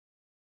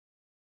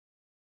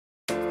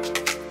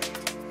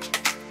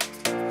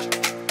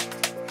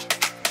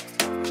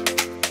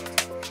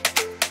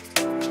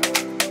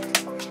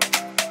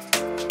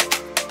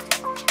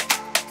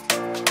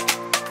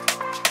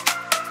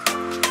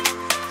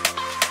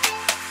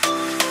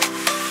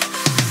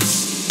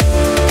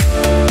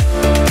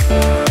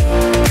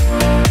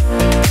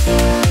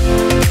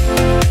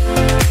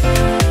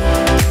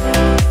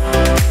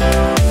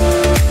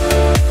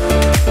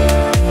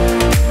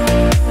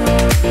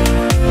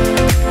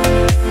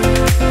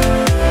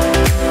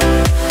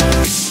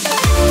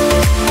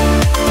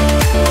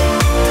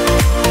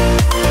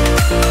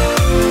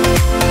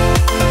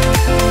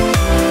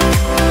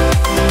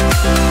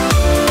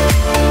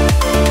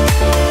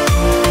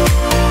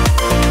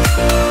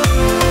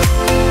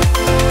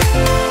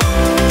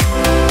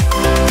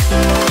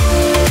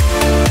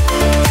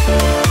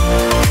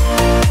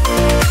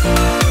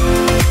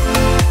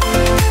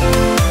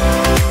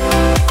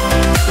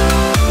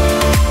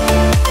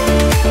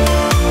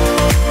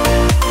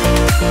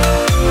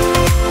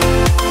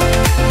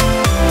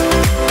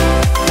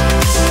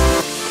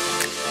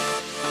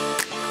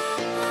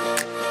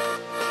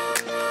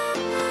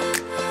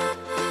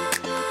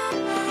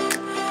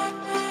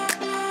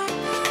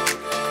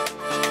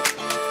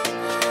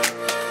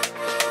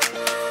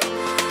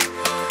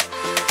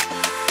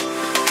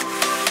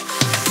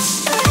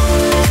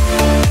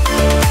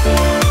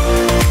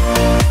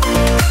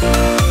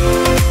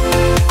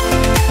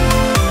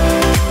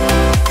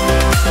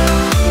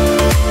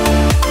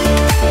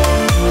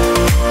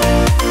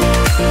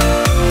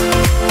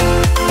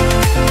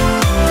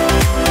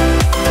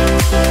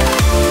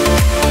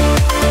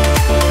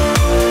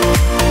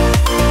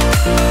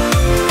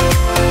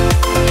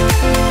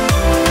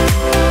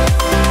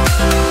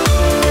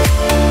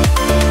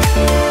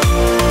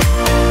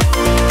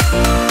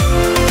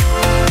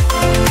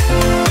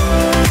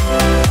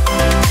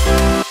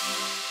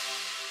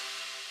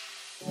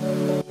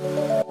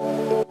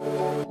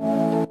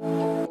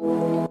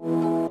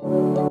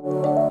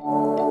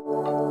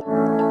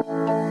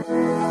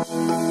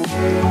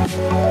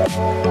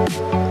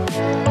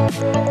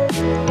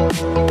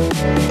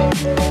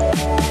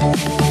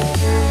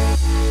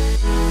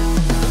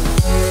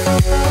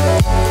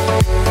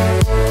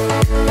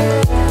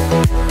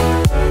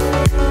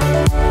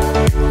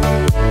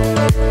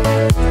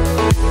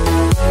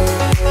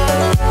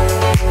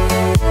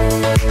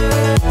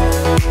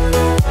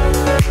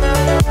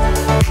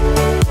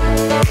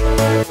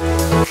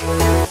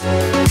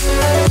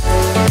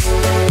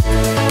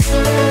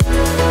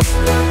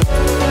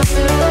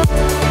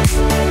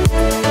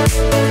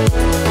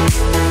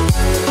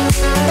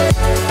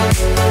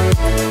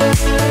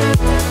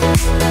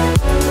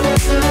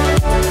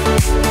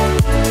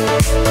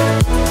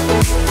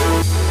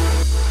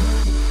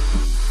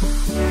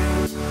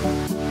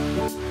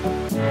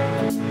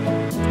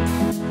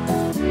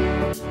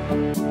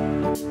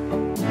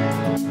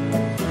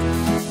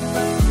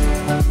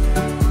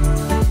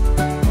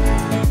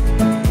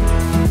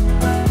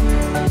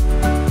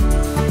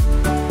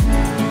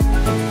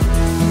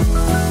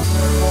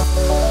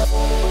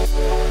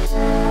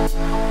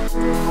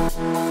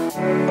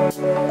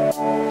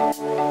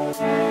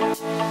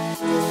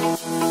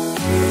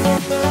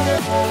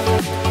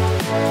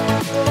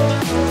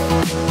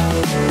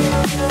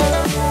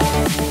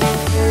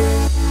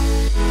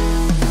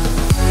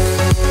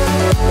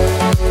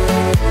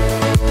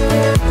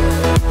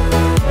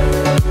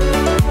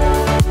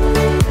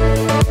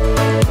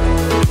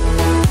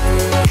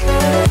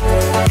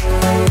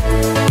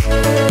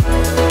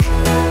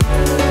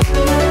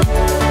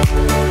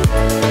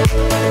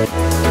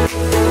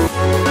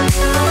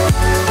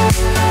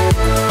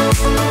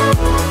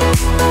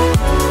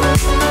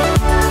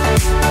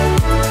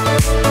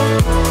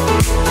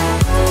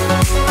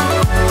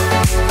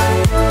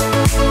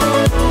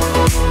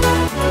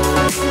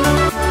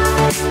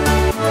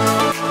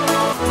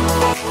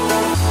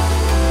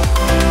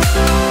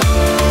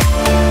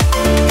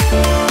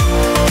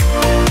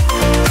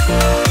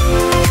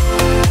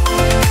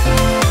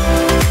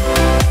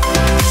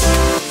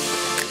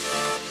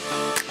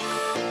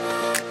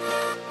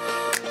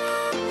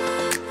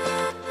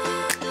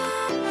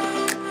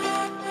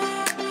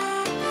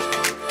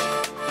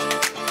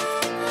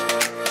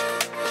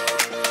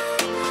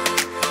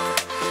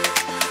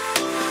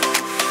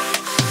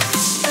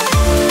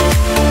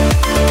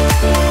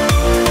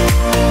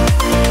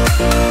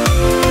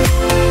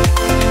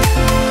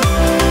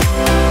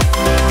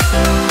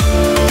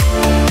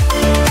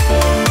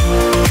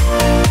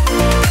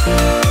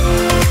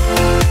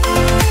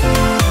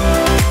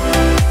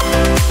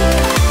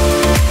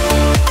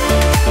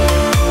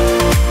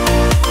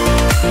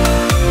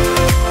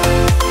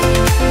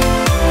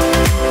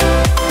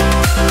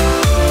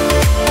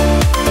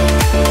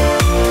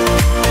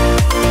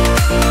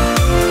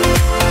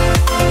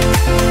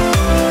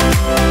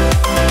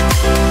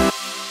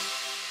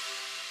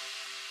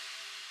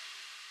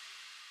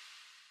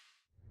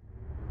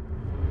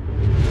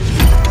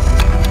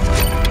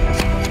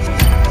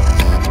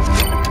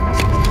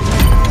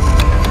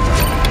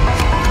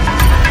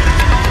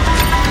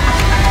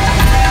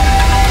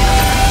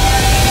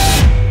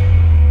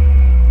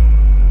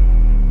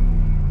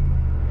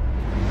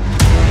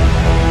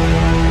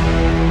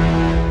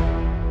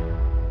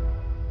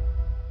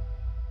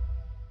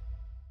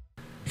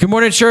Good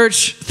morning,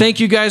 church. Thank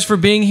you guys for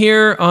being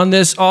here on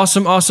this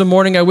awesome, awesome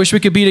morning. I wish we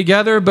could be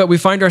together, but we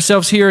find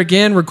ourselves here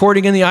again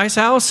recording in the Ice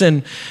House,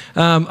 and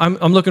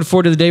I'm looking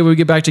forward to the day where we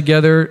get back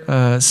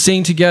together,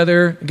 sing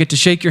together, get to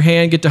shake your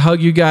hand, get to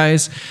hug you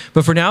guys.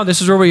 But for now,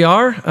 this is where we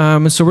are,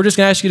 so we're just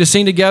going to ask you to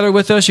sing together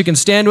with us. You can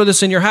stand with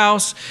us in your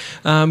house,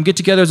 get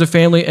together as a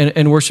family,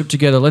 and worship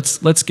together.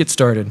 Let's get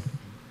started.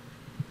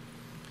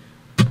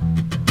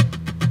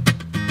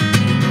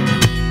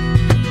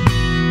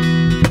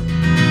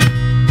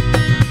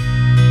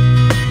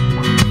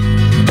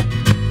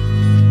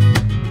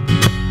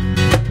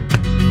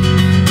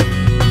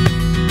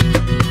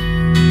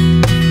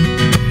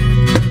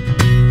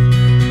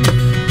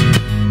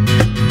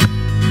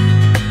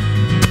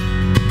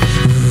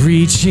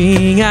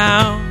 Reaching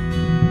out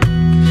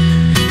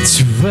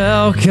to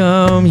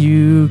welcome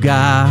you,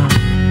 God.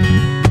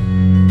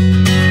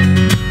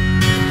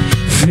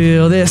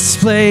 Fill this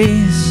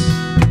place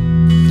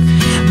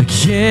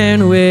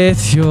again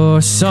with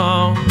your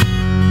song.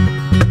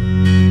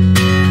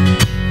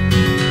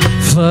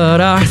 Flood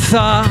our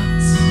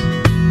thoughts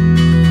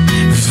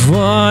with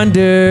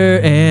wonder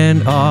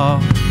and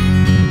awe.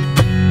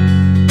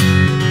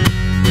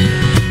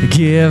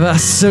 Give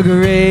us a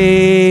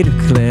great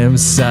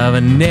glimpse of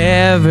a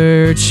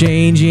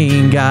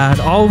never-changing God.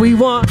 All we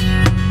want,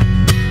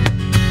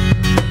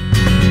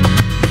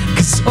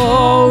 'cause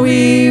all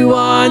we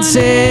want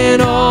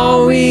and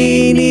all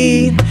we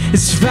need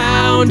is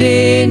found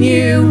in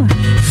you,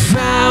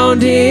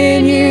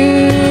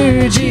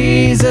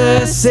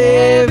 Jesus.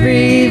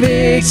 Every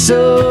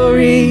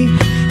victory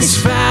is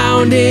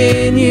found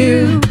in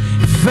you,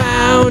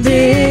 found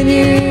in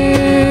you.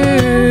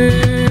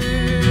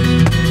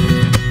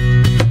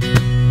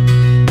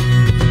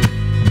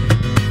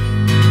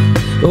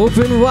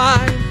 Open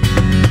wide,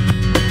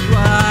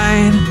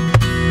 wide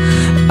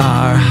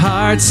our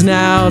hearts hearts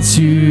now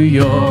to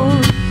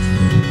yours.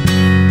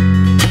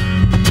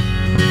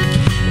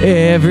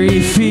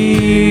 Every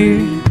fear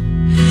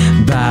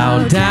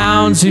bow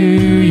down to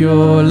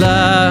your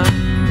love.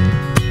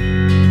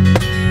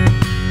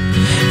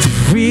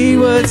 That we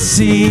would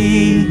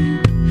see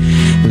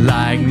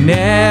like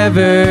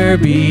never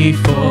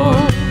before.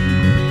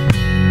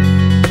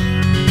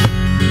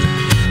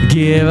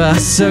 Give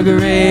us a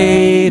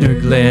greater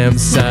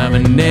glimpse of a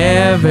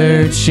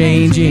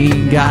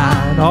never-changing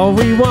God. All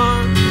we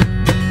want,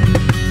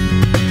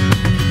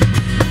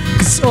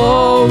 'cause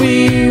all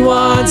we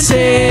want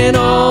and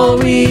all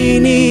we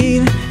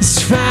need is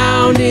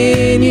found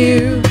in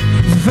you,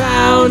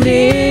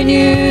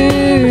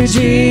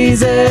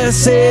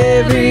 Jesus.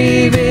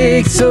 Every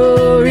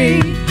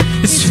victory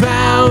is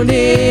found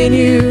in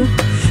you,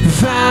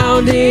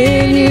 found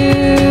in you.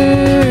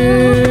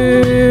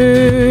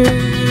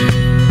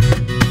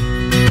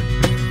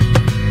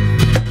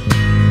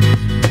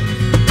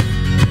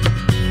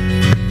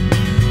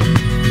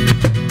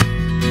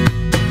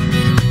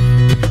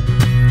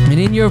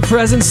 In your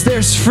presence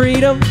there's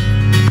freedom,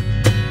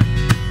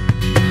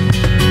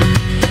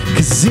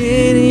 'cause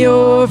in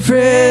your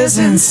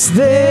presence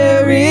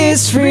there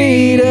is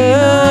freedom.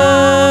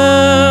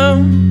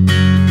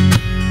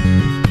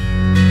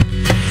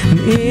 And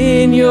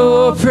in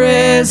your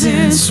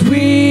presence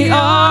we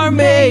are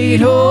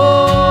made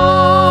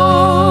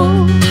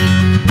whole.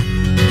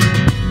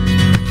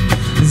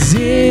 'Cause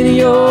in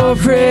your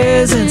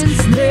presence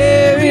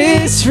there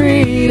is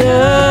freedom.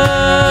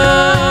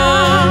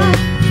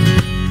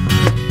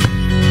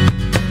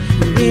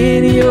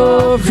 In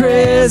your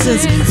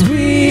presence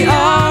we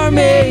are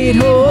made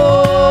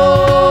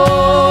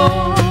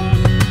whole.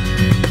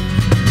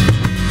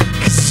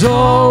 'Cause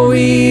all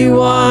we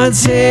want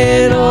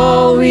and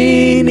all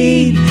we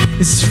need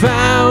is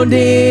found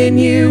in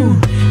you,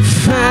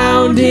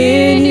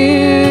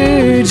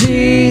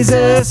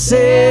 Jesus.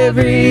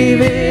 Every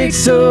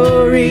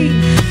victory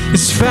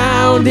is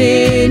found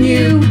in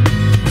you,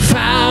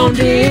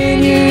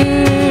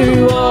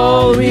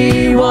 all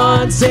we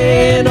want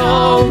and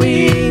all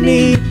we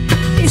need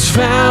is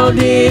found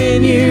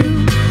in you,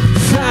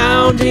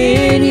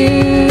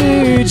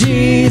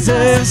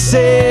 Jesus.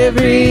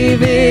 Every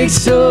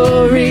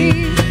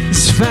victory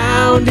is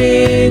found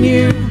in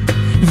you,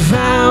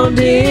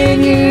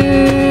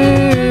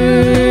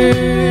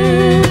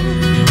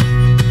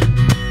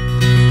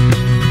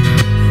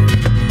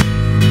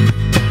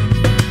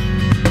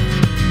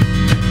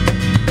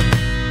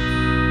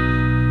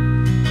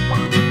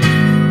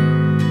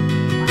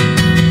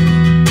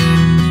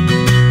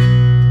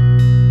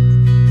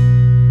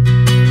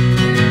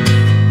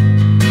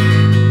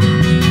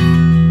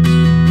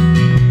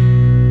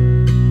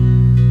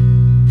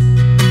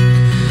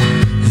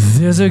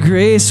 There's a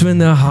grace when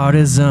the heart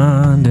is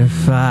under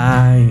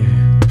fire.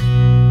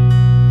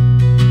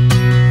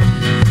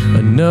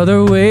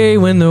 Another way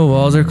when the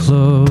walls are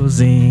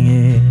closing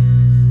in.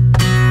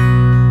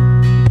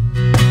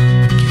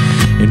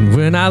 And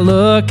when I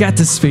look at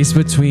the space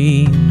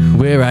between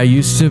where I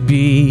used to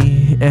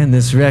be and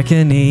this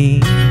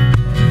reckoning,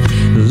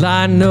 well,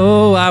 I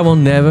know I will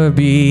never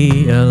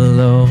be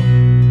alone.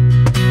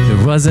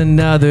 There was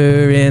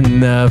another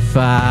in the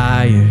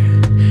fire,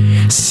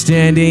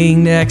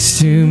 standing next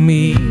to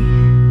me.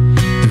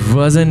 There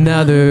was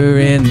another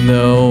in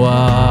the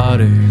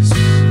waters,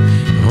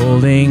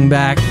 holding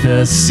back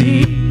the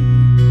sea.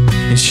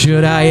 And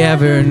should I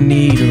ever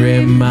need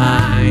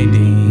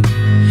reminding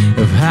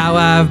of how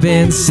I've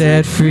been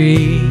set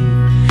free,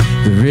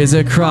 there is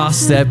a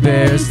cross that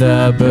bears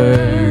the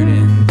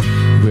burden,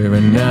 where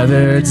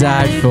another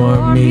died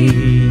for me.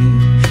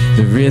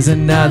 There is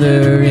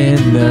another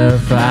in the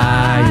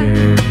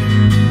fire.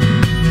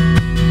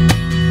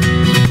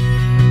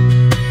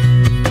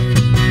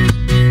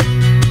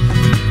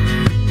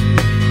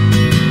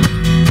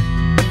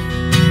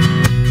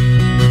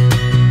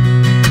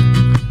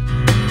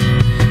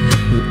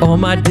 All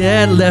my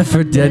dead left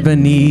for dead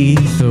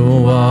beneath the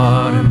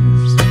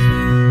waters.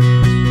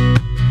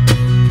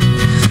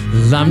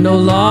 Well, I'm no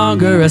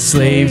longer a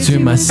slave to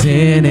my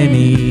sin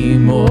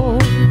anymore.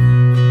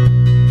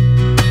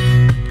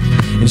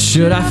 And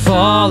should I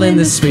fall in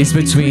the space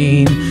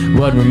between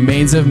what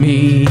remains of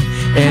me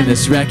and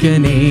this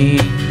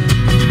reckoning,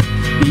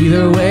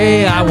 either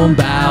way I won't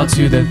bow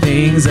to the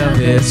things of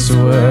this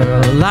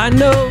world. I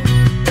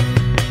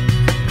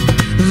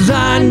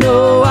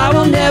know I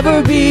will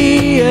never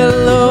be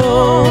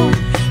alone.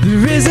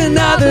 There is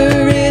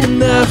another in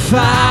the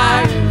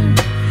fire,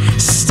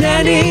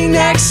 standing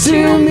next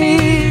to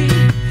me.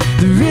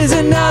 There is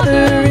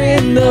another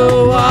in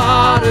the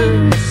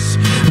waters,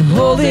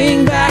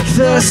 holding back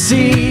the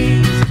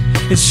seas.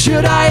 And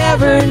should I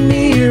ever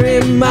need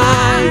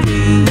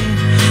reminding,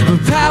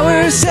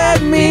 power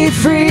set me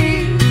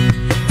free.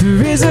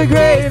 There is a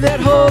grave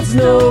that holds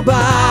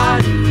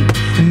nobody,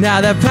 now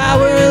that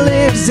power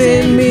lives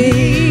in me.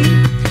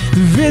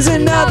 There is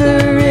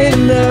another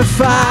in the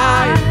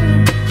fire.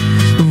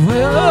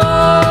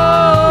 Whoa,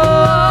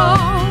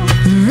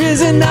 there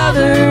is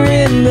another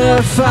in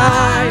the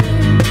fire.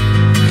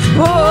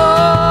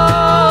 Whoa.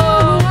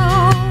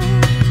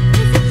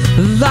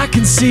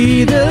 can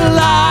see the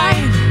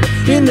light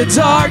in the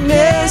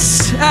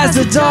darkness as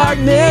the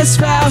darkness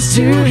bows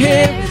to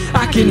him.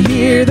 I can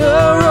hear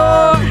the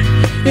roar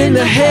in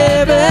the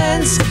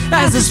heavens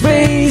as the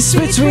space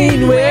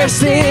between wears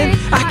thin.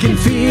 I can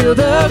feel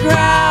the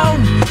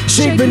ground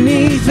shake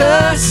beneath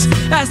us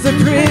as the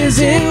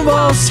prison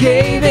walls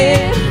cave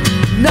in.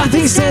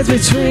 Nothing stands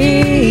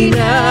between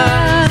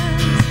us.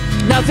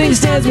 Nothing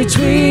stands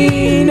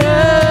between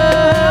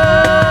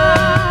us.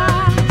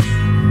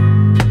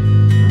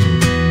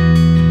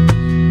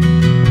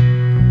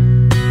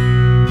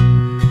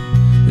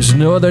 There's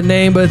no other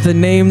name but the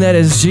name that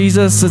is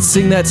Jesus. Let's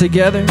sing that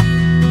together.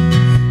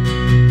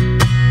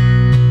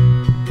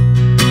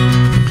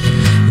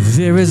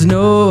 There is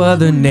no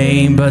other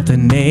name but the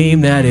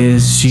name that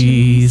is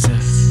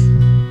Jesus.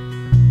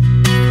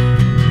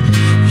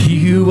 He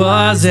who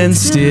was and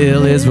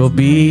still is will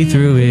be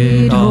through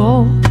it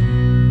all.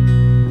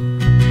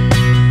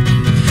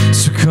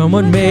 So come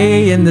what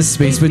may in the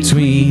space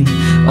between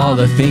all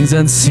the things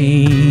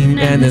unseen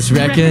and this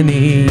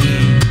reckoning,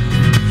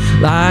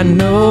 I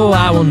know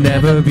I will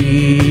never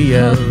be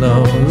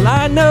alone.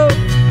 I know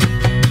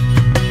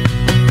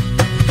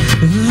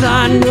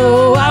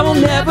I will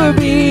never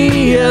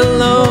be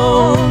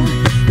alone.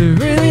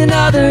 There is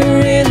another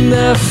in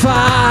the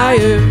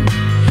fire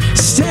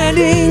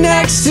standing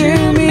next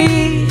to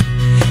me.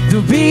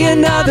 There'll be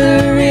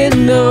another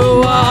in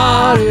the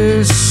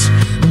waters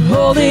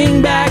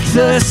holding back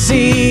the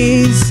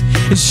seas.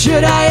 And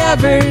should I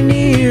ever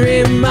need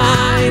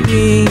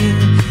reminding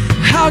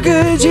how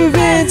good you've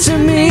been to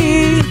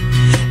me,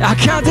 I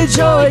count the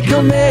joy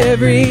come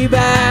every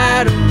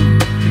battle,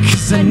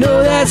 'cause I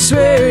know that's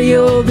where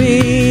you'll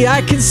be.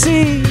 I can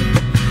see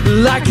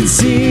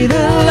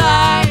the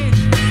light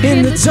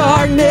in the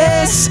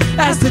darkness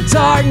as the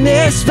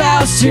darkness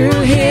bows to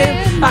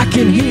him. I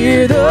can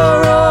hear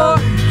the roar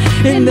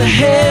in the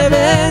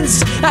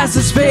heavens as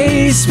the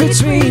space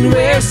between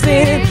wears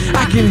thin.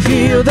 I can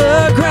feel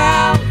the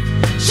ground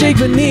shake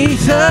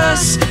beneath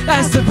us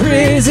as the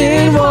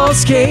prison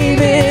walls cave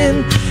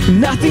in.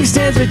 Nothing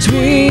stands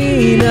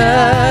between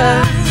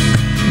us.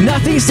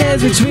 Nothing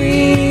stands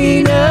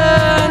between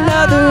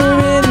another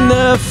in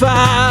the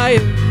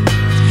fire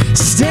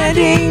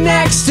standing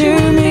next to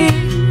me.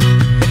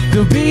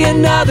 There'll be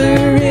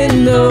another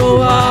in the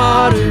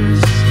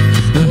waters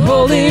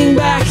holding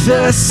back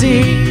the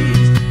seas.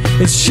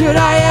 And should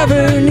I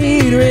ever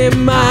need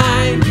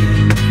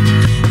reminding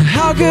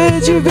how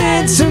good you've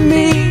been to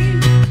me,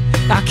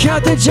 I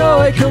count the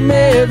joy come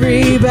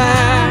every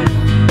battle,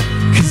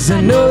 'cause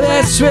I know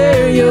that's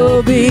where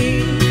you'll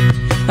be.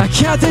 I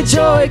count the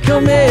joy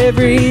come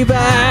every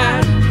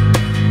battle,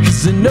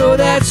 'cause I know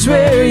that's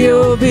where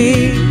you'll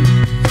be.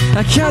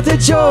 I count the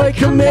joy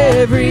come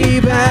every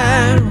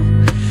battle,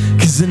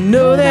 'cause I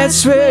know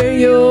that's where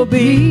you'll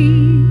be.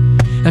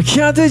 I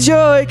count the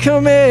joy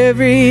come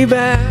every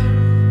battle,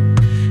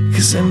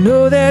 'cause I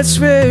know that's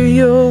where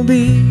you'll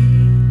be.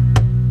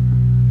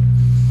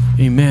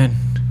 Amen.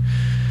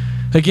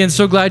 Again,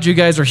 so glad you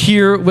guys are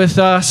here with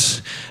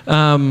us.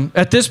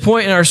 At this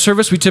point in our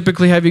service, we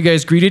typically have you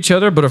guys greet each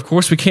other, but of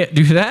course we can't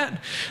do that.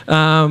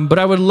 But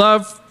I would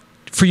love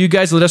for you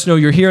guys to let us know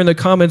you're here in the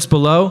comments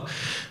below.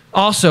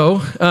 Also,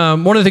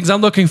 one of the things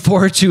I'm looking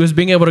forward to is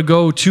being able to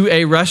go to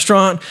a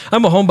restaurant.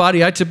 I'm a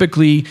homebody. I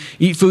typically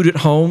eat food at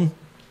home,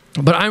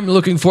 but I'm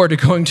looking forward to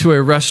going to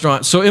a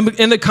restaurant. So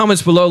in the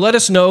comments below, let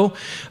us know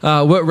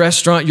what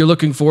restaurant you're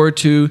looking forward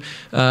to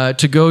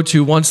go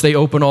to once they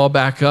open all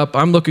back up.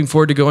 I'm looking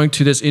forward to going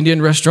to this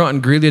Indian restaurant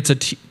in Greeley. It's a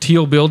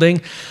teal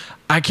building.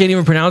 I can't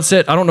even pronounce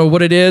it. I don't know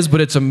what it is,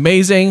 but it's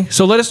amazing.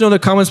 So let us know in the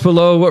comments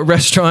below what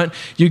restaurant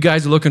you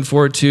guys are looking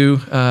forward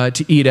to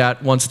eat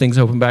at once things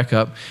open back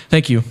up.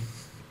 Thank you.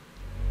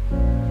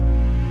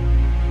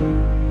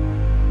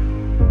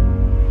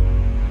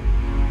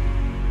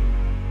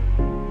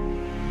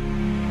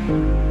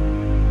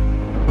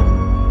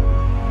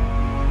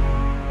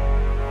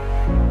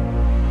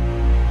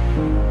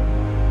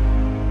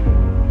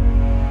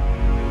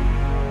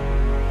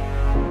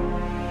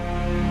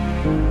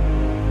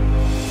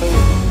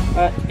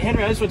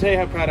 Henry, I just want to tell you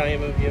how proud I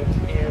am of you,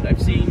 and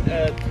I've seen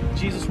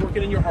Jesus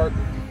working in your heart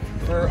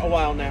for a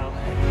while now.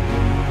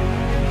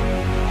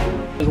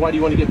 Why do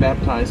you want to get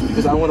baptized?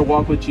 Because I want to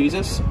walk with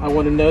Jesus. I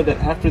want to know that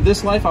after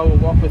this life I will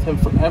walk with him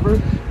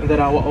forever, and that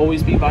I will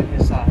always be by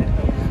his side.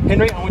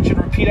 Henry, I want you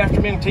to repeat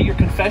after me and take your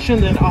confession,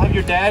 then I'll have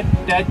your dad,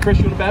 Chris,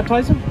 you want to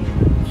baptize him?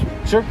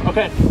 Sure?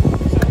 Okay.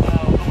 So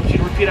I want you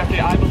to repeat after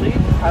me.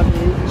 I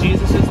believe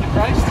Jesus is the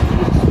Christ,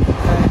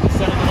 the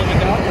Son of the living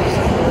God.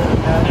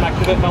 And I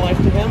commit my life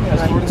to him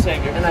as Lord and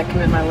Savior. And I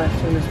commit my life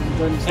to him as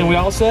Lord and Savior. And we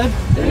all said?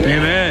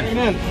 Amen.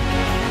 Amen.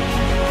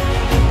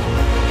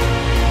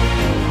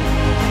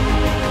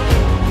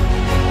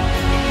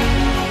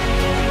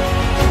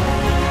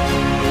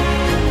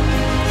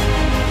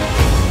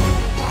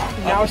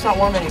 Now it's not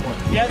warm anymore.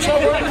 Yeah, it's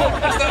not warm anymore.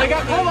 I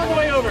got cold on the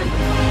way over.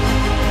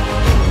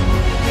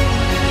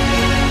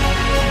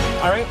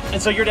 All right,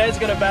 and so your dad's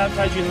going to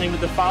baptize you in the name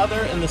of the Father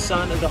and the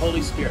Son and the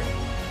Holy Spirit.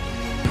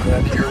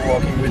 That you're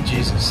walking with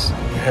Jesus.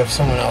 You have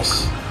someone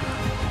else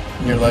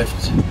in your life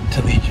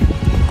to lead you.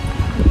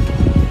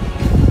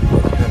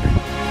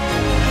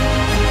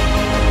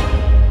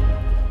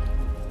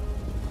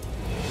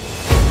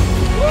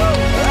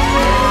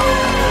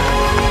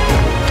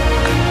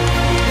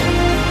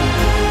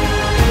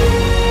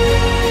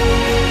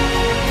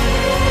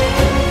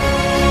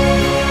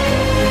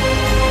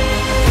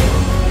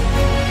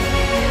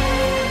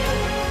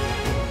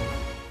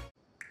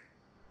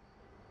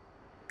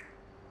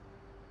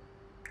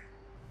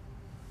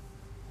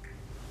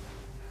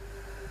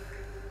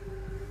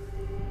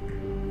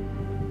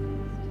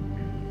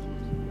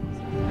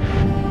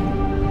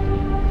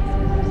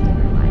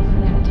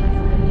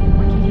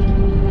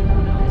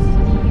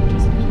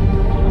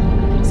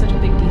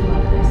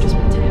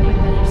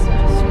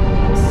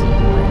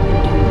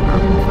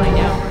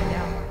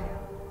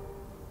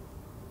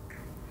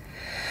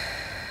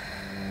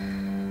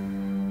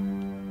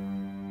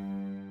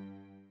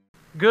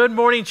 Good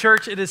morning,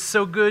 church. It is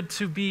so good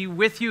to be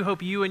with you.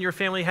 Hope you and your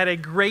family had a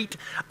great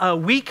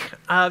week.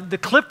 The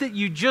clip that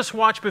you just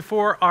watched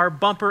before our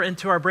bumper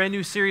into our brand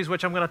new series,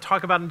 which I'm going to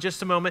talk about in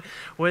just a moment,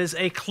 was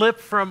a clip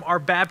from our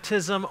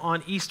baptism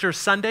on Easter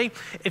Sunday.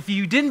 If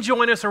you didn't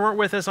join us or weren't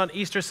with us on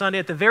Easter Sunday,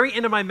 at the very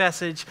end of my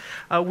message,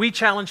 we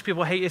challenge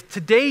people, hey, if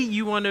today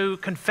you want to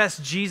confess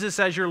Jesus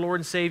as your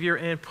Lord and Savior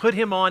and put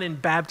him on in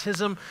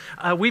baptism,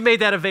 we made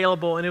that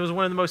available, and it was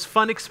one of the most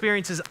fun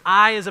experiences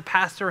I, as a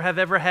pastor, have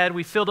ever had.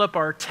 We filled up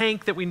our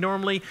tank that we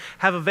normally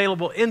have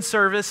available in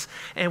service,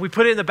 and we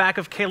put it in the back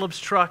of Caleb's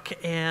truck,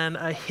 and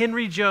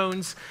Henry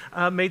Jones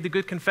made the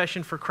good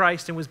confession for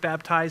Christ and was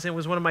baptized, and it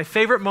was one of my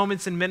favorite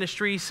moments in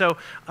ministry, so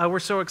we're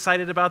so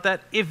excited about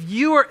that. If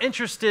you are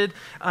interested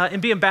in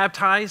being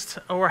baptized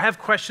or have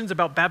questions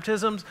about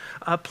baptisms,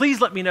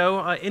 please let me know.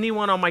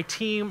 Anyone on my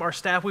team, our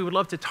staff, we would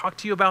love to talk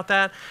to you about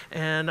that,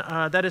 and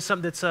that is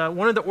something that's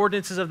one of the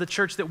ordinances of the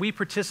church that we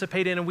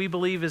participate in and we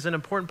believe is an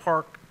important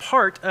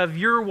part of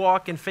your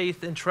walk in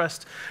faith and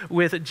trust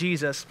with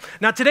Jesus.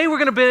 Now, today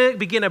we're going to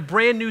begin a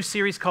brand new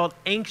series called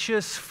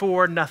Anxious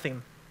for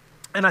Nothing.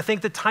 And I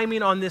think the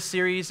timing on this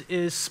series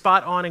is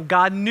spot on, and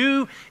God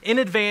knew in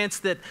advance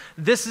that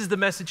this is the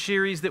message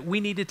series that we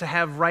needed to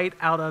have right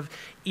out of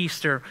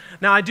Easter.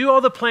 Now, I do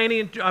all the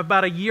planning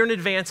about a year in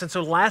advance, and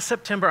so last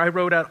September I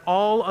wrote out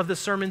all of the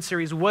sermon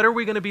series. What are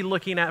we going to be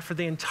looking at for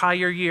the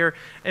entire year?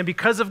 And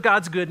because of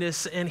God's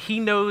goodness, and he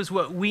knows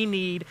what we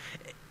need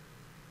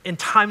in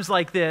times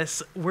like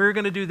this, we're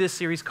going to do this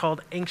series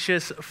called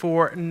Anxious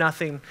for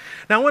Nothing.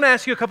 Now, I want to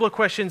ask you a couple of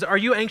questions. Are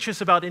you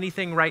anxious about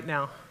anything right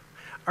now?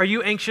 Are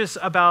you anxious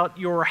about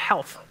your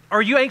health?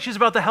 Are you anxious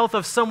about the health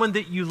of someone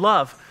that you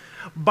love?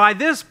 By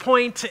this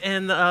point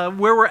in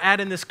where we're at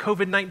in this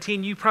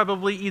COVID-19, you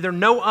probably either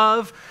know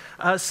of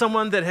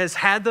someone that has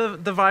had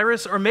the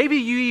virus, or maybe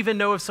you even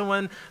know of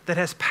someone that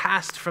has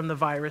passed from the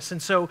virus. And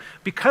so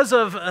because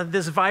of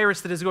this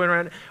virus that is going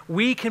around,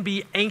 we can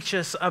be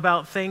anxious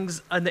about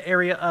things in the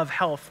area of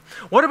health.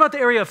 What about the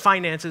area of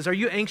finances? Are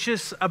you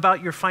anxious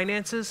about your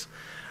finances?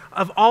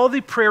 Of all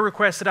the prayer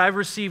requests that I've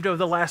received over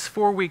the last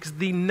 4 weeks,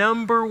 the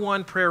number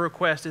one prayer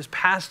request is,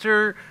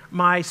 Pastor,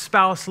 my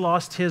spouse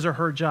lost his or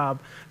her job.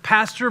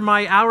 Pastor,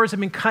 my hours have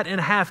been cut in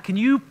half. Can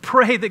you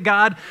pray that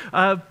God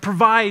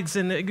provides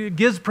and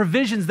gives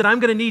provisions that I'm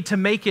going to need to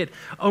make it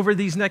over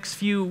these next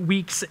few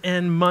weeks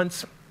and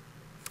months?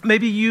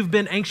 Maybe you've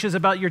been anxious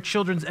about your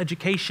children's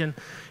education.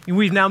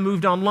 We've now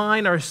moved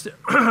online. Our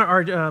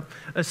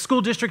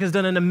school district has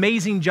done an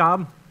amazing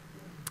job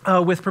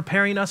with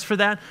preparing us for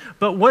that.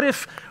 But what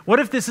if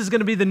this is going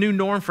to be the new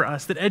norm for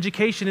us, that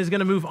education is going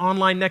to move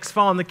online next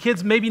fall and the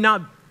kids maybe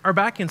not are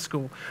back in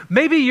school?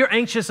 Maybe you're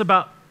anxious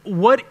about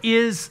what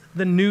is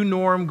the new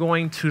norm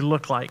going to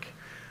look like.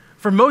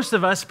 For most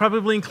of us,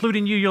 probably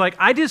including you, you're like,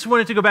 I just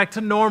want it to go back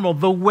to normal,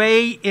 the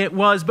way it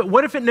was. But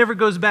what if it never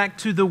goes back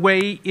to the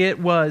way it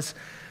was?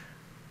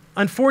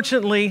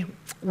 Unfortunately,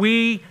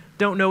 we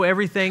don't know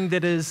everything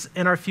that is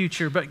in our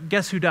future, but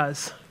guess who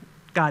does?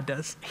 God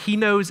does. He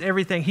knows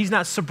everything. He's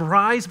not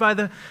surprised by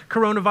the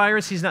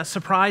coronavirus. He's not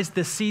surprised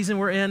this season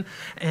we're in.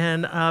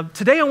 And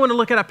today I want to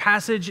look at a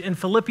passage in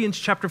Philippians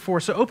chapter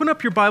 4. So open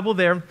up your Bible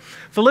there,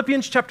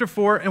 Philippians chapter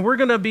 4, and we're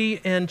going to be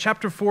in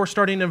chapter 4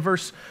 starting in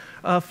verse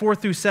 4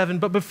 through 7.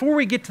 But before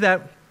we get to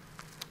that,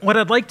 what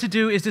I'd like to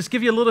do is just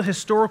give you a little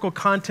historical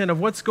content of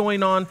what's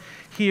going on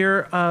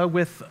here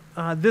with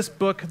this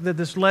book,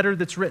 this letter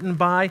that's written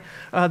by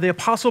the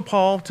Apostle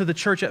Paul to the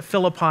church at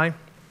Philippi.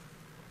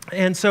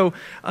 And so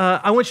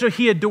I want you to know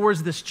he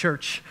adores this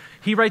church.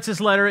 He writes this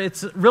letter.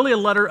 It's really a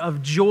letter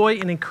of joy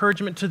and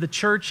encouragement to the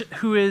church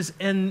who is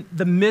in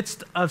the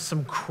midst of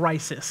some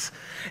crisis.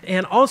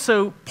 And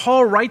also,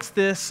 Paul writes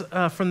this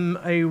from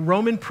a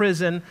Roman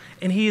prison,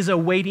 and he is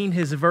awaiting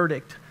his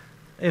verdict,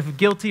 if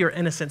guilty or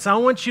innocent. So I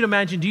want you to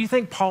imagine, do you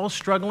think Paul's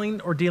struggling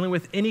or dealing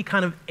with any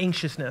kind of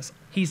anxiousness?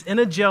 He's in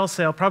a jail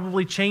cell,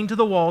 probably chained to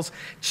the walls,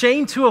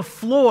 chained to a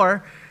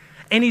floor,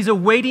 and he's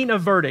awaiting a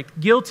verdict,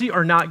 guilty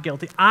or not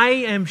guilty. I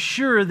am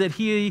sure that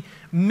he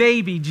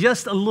may be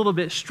just a little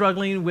bit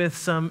struggling with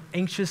some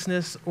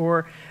anxiousness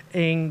or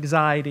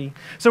anxiety.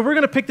 So we're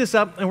going to pick this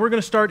up, and we're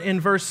going to start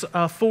in verse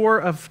 4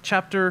 of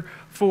chapter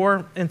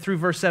 4 and through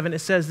verse 7. It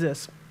says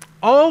this: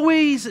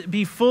 always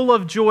be full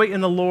of joy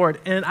in the Lord.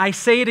 And I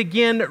say it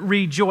again,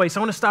 rejoice. I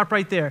want to stop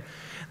right there.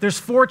 There's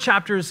 4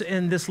 chapters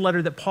in this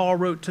letter that Paul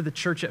wrote to the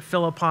church at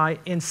Philippi,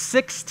 and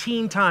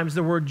 16 times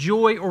the word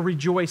joy or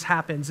rejoice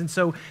happens. And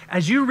so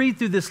as you read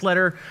through this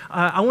letter,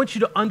 I want you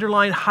to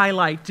underline,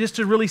 highlight, just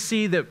to really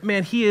see that,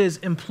 man, he is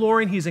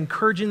imploring, he's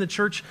encouraging the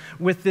church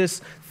with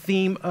this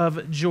theme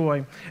of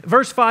joy.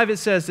 Verse 5, it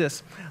says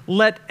this: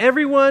 let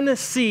everyone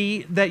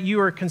see that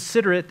you are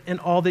considerate in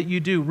all that you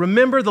do.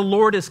 Remember, the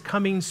Lord is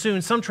coming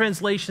soon. Some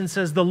translation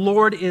says the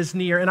Lord is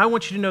near. And I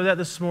want you to know that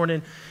this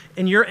morning,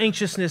 in your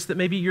anxiousness that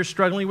maybe you're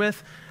struggling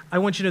with, I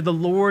want you to know the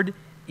Lord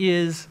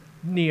is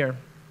near.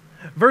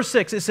 Verse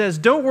 6, it says,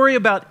 don't worry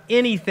about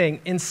anything.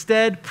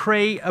 Instead,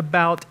 pray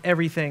about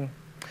everything.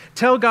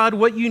 Tell God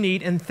what you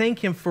need and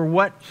thank him for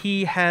what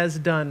he has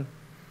done.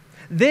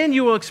 Then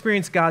you will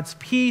experience God's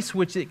peace,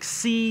 which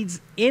exceeds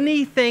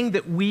anything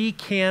that we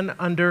can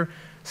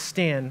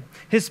understand.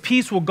 His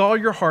peace will guard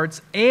your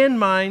hearts and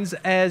minds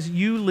as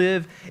you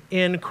live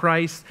in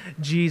Christ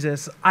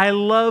Jesus. I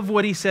love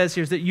what he says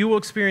here, is that you will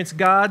experience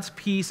God's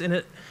peace,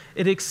 and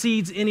it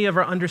exceeds any of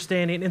our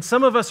understanding. And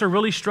some of us are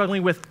really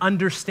struggling with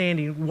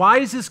understanding. Why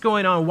is this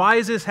going on? Why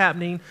is this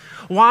happening?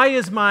 Why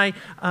is my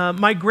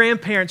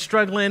grandparent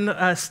struggling,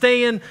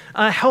 staying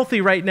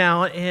healthy right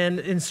now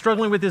and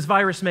struggling with this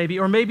virus maybe?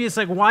 Or maybe it's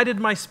like, why did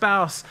my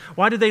spouse,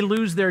 why did they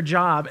lose their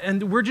job?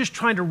 And we're just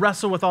trying to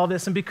wrestle with all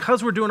this. And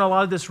because we're doing a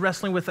lot of this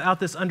wrestling without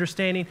this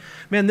understanding,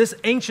 man, this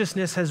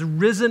anxiousness has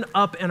risen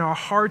up in our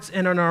hearts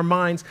and in our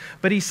minds.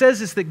 But he says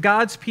this, that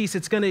God's peace,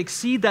 it's going to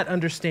exceed that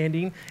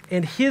understanding,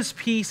 and his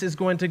peace is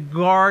going to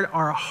guard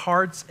our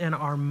hearts and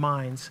our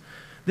minds.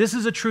 This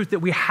is a truth that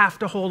we have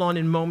to hold on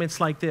in moments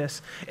like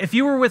this. If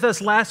you were with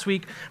us last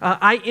week,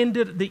 I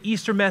ended the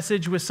Easter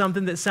message with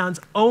something that sounds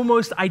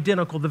almost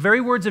identical, the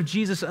very words of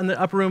Jesus in the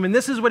upper room. And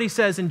this is what he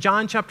says in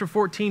John chapter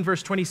 14,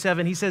 verse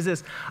 27. He says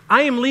this: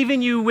 I am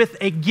leaving you with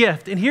a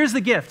gift. And here's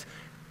the gift: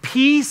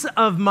 peace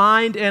of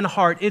mind and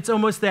heart. It's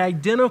almost the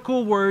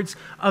identical words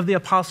of the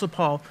Apostle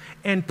Paul.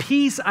 And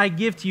peace I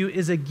give to you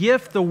is a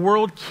gift the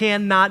world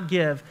cannot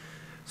give.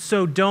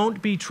 So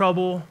don't be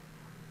troubled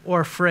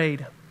or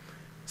afraid.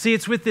 See,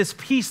 it's with this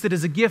peace that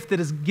is a gift that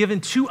is given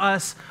to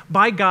us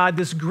by God,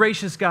 this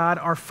gracious God,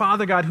 our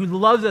Father God, who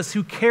loves us,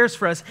 who cares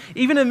for us,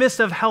 even in the midst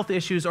of health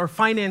issues or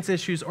finance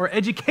issues or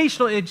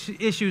educational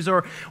issues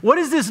or what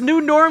is this new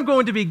norm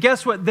going to be?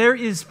 Guess what? There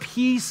is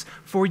peace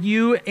for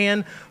you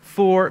and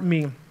for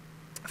me.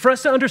 For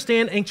us to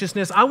understand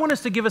anxiousness, I want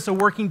us to give us a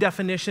working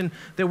definition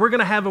that we're going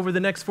to have over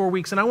the next 4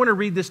 weeks. And I want to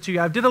read this to you.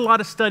 I did a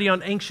lot of study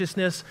on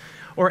anxiousness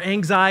or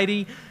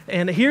anxiety.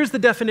 And here's the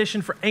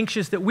definition for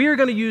anxious that we are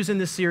going to use in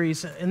this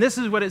series. And this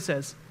is what it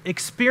says: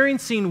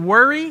 experiencing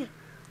worry,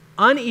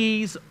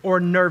 unease, or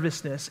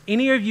nervousness.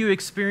 Any of you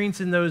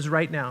experiencing those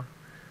right now?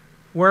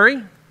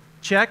 Worry?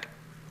 Check.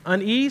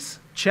 Unease?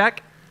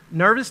 Check.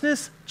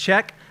 Nervousness?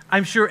 Check.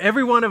 I'm sure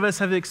every one of us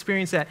have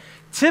experienced that.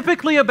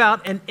 Typically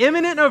about an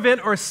imminent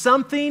event or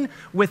something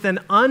with an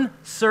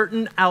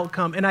uncertain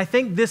outcome. And I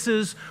think this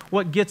is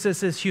what gets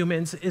us as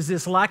humans, is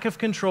this lack of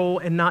control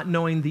and not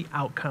knowing the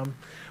outcome.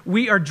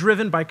 We are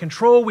driven by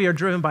control. We are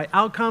driven by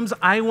outcomes.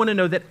 I want to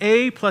know that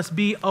A plus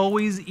B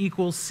always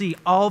equals C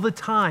all the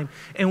time.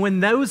 And when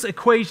those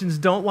equations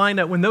don't line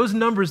up, when those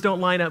numbers don't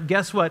line up,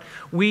 guess what?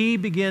 We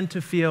begin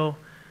to feel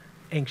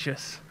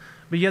anxious.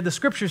 But yet the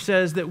scripture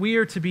says that we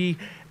are to be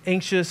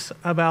anxious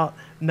about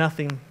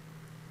nothing.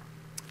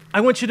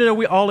 I want you to know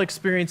we all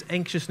experience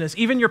anxiousness,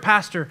 even your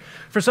pastor.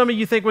 For some of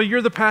you think, well,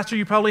 you're the pastor,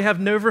 you probably have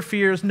no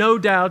fears, no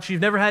doubts, you've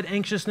never had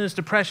anxiousness,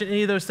 depression,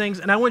 any of those things.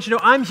 And I want you to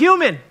know I'm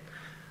human.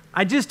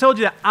 I just told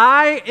you that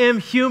I am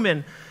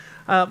human.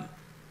 I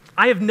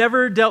have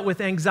never dealt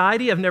with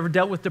anxiety. I've never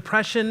dealt with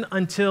depression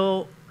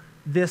until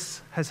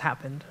this has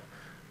happened.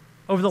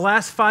 Over the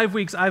last 5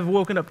 weeks, I've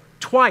woken up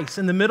twice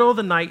in the middle of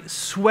the night,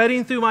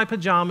 sweating through my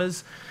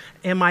pajamas,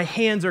 and my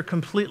hands are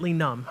completely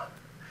numb.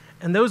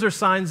 And those are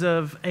signs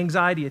of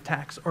anxiety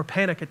attacks or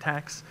panic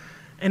attacks.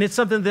 And it's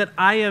something that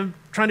I am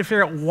trying to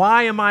figure out,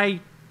 why am I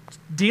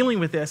dealing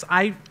with this?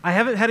 I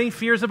haven't had any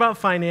fears about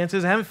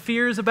finances. I haven't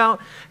fears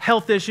about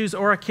health issues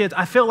or our kids.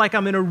 I feel like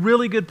I'm in a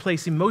really good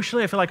place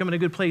emotionally. I feel like I'm in a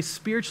good place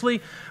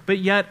spiritually. But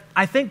yet,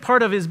 I think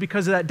part of it is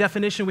because of that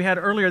definition we had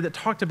earlier that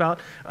talked about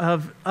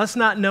of us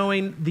not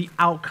knowing the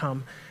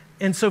outcome.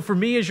 And so for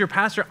me as your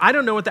pastor, I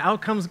don't know what the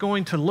outcome is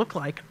going to look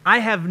like. I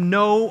have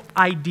no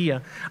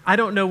idea. I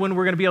don't know when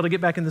we're going to be able to get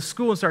back into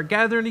school and start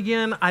gathering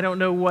again. I don't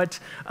know what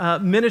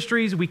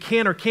ministries we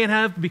can or can't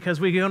have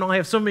because we can only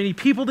have so many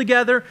people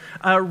together.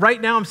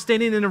 Right now I'm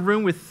standing in a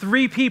room with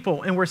 3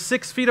 people and we're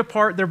 6 feet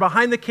apart. They're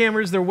behind the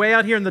cameras. They're way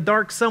out here in the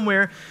dark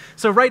somewhere.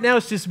 So right now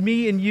it's just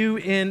me and you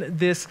in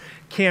this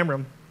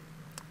camera.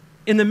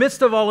 In the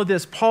midst of all of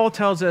this, Paul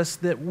tells us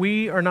that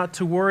we are not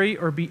to worry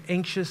or be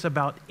anxious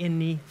about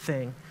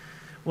anything.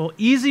 Well,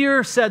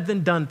 easier said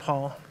than done,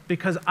 Paul,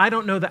 because I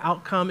don't know the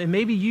outcome, and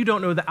maybe you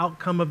don't know the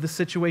outcome of the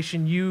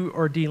situation you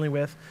are dealing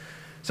with.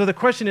 So the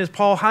question is,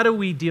 Paul, how do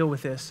we deal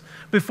with this?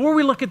 Before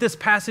we look at this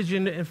passage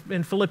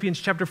in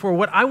Philippians chapter 4,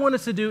 what I want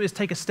us to do is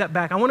take a step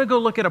back. I want to go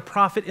look at a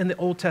prophet in the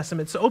Old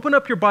Testament. So open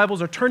up your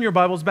Bibles or turn your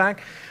Bibles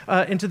back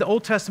into the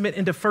Old Testament,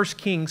 into 1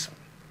 Kings.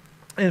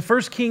 In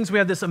 1 Kings, we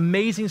have this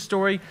amazing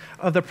story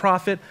of the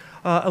prophet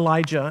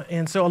Elijah.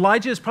 And so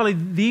Elijah is probably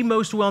the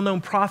most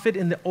well-known prophet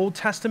in the Old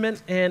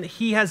Testament, and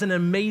he has an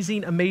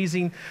amazing,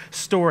 amazing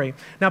story.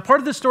 Now, part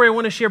of the story I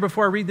want to share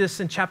before I read this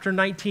in chapter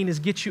 19 is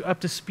get you up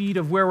to speed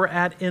of where we're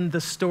at in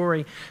the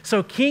story.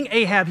 So King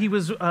Ahab, he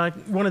was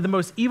one of the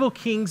most evil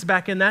kings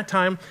back in that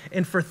time,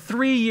 and for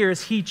 3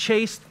 years he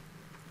chased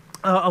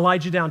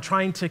Elijah down,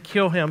 trying to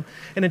kill him.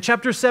 And in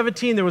chapter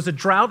 17, there was a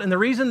drought, and the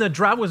reason the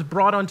drought was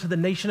brought onto the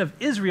nation of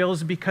Israel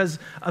is because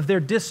of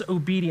their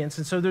disobedience.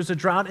 And so there's a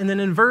drought. And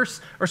then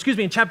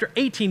in chapter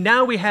 18,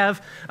 now we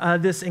have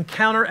this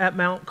encounter at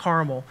Mount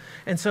Carmel.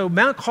 And so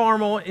Mount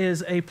Carmel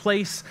is a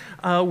place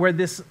where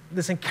this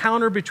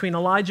encounter between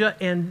Elijah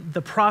and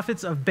the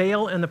prophets of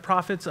Baal and the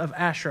prophets of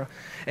Asherah.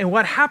 And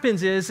what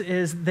happens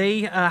is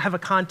they have a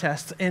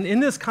contest. And in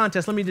this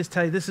contest, let me just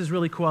tell you, this is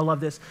really cool. I love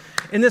this.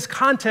 In this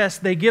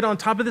contest, they get on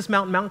top of this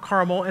mountain, Mount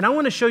Carmel, and I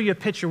want to show you a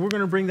picture. We're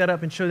going to bring that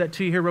up and show that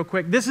to you here real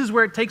quick. This is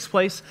where it takes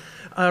place,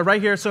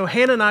 right here. So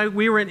Hannah and I,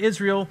 we were in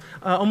Israel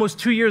almost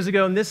 2 years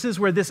ago, and this is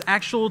where this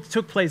actual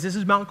took place. This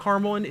is Mount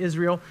Carmel in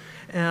Israel.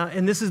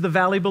 And this is the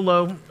valley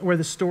below where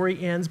the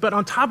story ends. But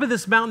on top of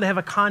this mountain, they have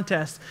a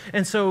contest.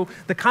 And so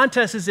the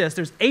contest is this.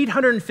 There's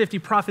 850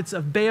 prophets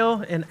of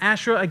Baal and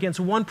Asherah against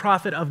one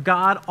prophet of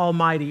God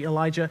Almighty,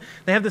 Elijah.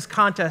 They have this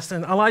contest.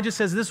 And Elijah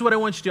says, this is what I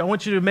want you to do. I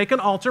want you to make an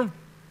altar.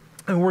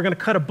 And we're going to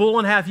cut a bull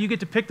in half. You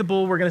get to pick the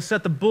bull. We're going to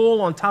set the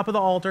bull on top of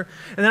the altar.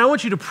 And then I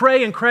want you to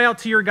pray and cry out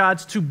to your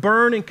gods to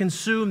burn and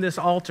consume this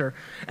altar.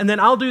 And then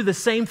I'll do the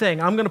same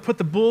thing. I'm going to put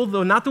the bull,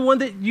 though not the one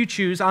that you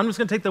choose. I'm just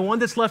going to take the one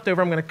that's left over.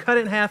 I'm going to cut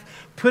it in half,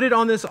 put it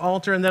on this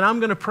altar, and then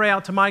I'm going to pray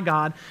out to my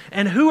God.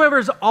 And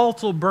whoever's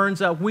altar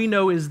burns up, we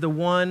know is the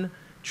one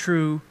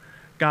true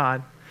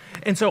God.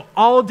 And so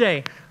all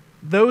day,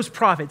 those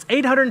prophets,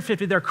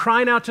 850, they're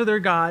crying out to their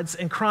gods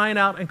and crying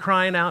out and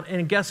crying out.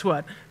 And guess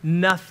what?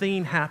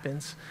 Nothing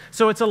happens.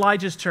 So it's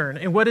Elijah's turn.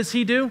 And what does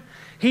he do?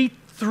 He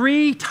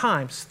three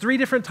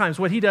different times,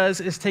 what he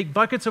does is take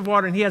buckets of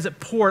water and he has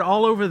it poured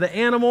all over the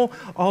animal,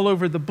 all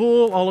over the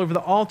bull, all over the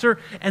altar.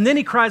 And then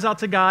he cries out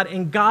to God,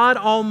 and God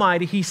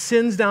Almighty, he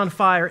sends down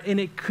fire, and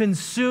it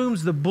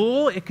consumes the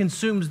bull, it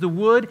consumes the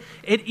wood,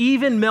 it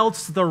even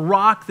melts the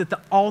rock that the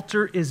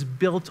altar is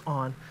built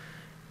on.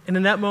 And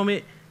in that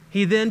moment,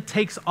 he then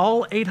takes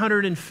all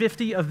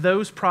 850 of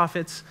those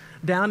prophets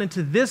down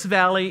into this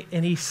valley,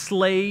 and he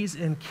slays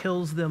and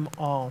kills them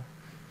all.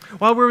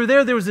 While we were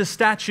there, there was this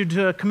statue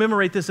to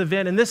commemorate this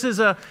event, and this is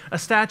a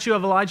statue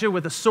of Elijah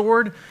with a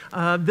sword.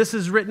 This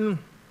is written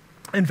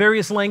in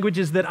various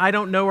languages that I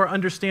don't know or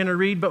understand or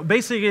read, but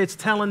basically it's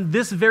telling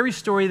this very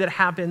story that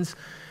happens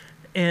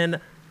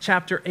in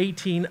chapter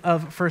 18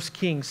 of 1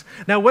 Kings.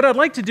 Now, what I'd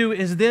like to do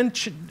is then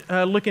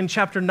look in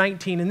chapter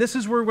 19, and this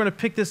is where we're going to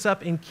pick this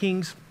up in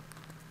Kings.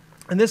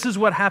 And this is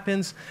what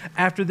happens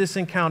after this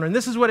encounter. And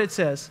this is what it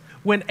says.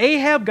 When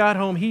Ahab got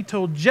home, he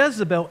told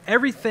Jezebel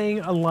everything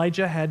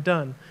Elijah had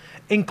done,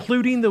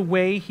 including the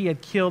way he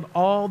had killed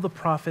all the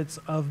prophets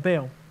of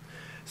Baal.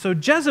 So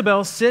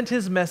Jezebel sent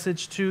his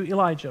message to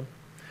Elijah.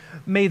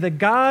 May the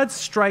gods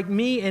strike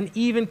me and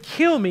even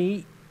kill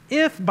me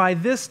if by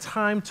this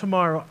time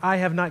tomorrow I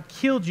have not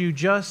killed you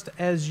just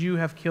as you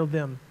have killed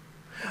them.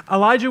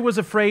 Elijah was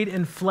afraid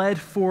and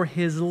fled for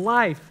his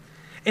life.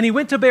 And he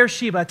went to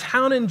Beersheba, a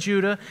town in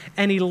Judah,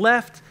 and he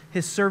left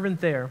his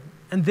servant there.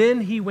 And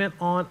then he went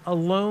on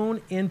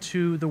alone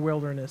into the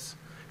wilderness.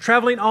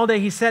 Traveling all day,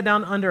 he sat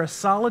down under a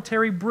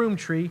solitary broom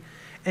tree,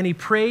 and he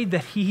prayed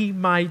that he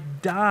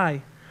might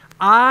die.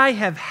 I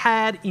have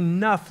had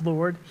enough,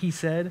 Lord, he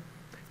said.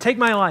 Take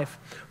my life,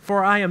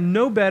 for I am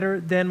no better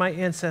than my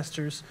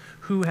ancestors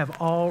who have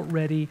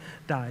already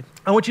died.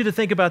 I want you to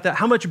think about that.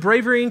 How much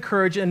bravery and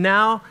courage, and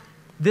now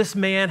this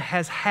man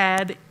has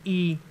had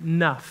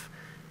enough.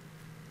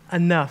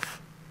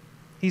 Enough.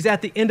 He's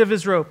at the end of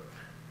his rope.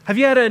 Have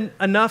you had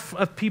enough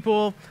of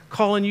people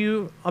calling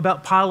you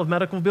about pile of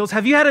medical bills?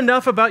 Have you had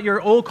enough about your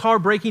old car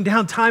breaking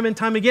down time and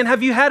time again?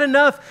 Have you had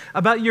enough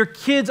about your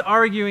kids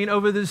arguing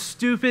over the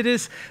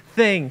stupidest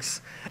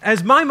things?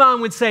 As my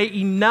mom would say,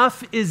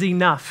 enough is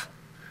enough.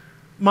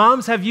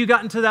 Moms, have you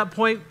gotten to that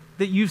point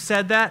that you've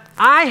said that?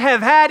 I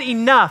have had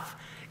enough.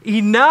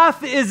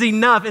 Enough is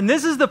enough. And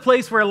this is the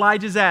place where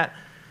Elijah's at.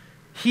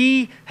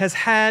 He has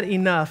had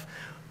enough.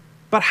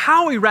 But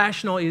how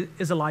irrational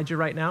is Elijah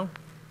right now?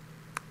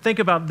 Think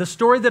about it. The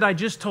story that I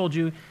just told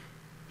you.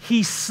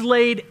 He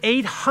slayed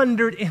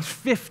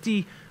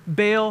 850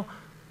 Baal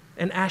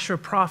and Asherah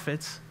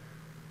prophets,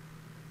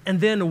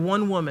 and then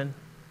one woman,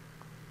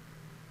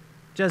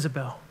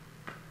 Jezebel,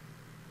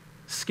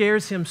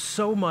 scares him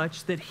so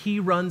much that he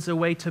runs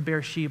away to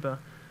Beersheba,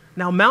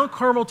 Now, Mount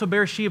Carmel to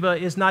Beersheba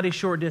is not a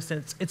short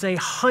distance. It's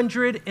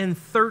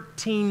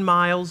 113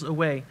 miles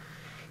away.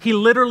 He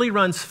literally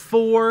runs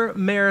 4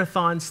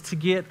 marathons to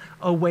get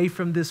away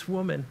from this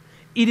woman.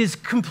 It is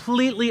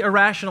completely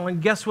irrational.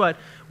 And guess what?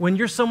 When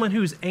you're someone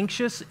who's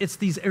anxious, it's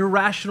these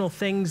irrational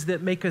things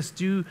that make us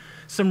do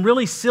some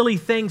really silly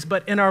things.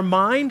 But in our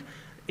mind,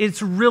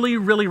 it's really,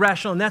 really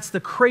rational. And that's the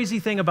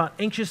crazy thing about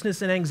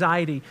anxiousness and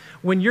anxiety.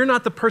 When you're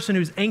not the person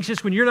who's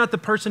anxious, when you're not the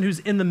person who's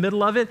in the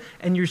middle of it,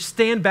 and you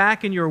stand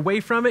back and you're away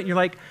from it, and you're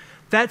like,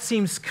 that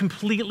seems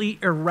completely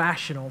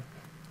irrational.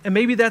 And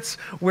maybe that's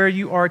where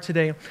you are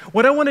today.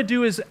 What I want to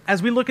do is,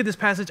 as we look at this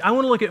passage, I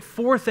want to look at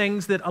 4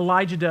 things that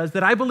Elijah does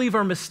that I believe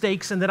are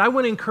mistakes and that I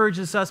want to encourage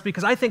us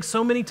because I think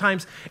so many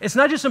times it's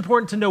not just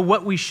important to know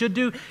what we should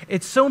do,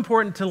 it's so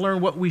important to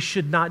learn what we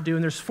should not do.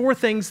 And there's 4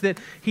 things that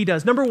he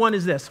does. Number 1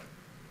 is this.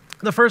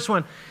 The first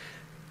one,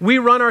 we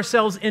run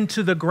ourselves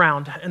into the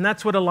ground. And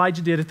that's what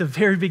Elijah did at the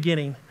very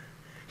beginning.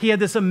 He had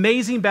this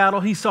amazing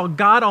battle. He saw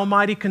God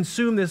Almighty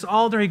consume this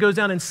altar. He goes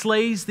down and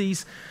slays the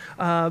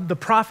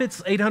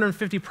prophets,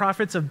 850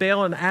 prophets of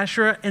Baal and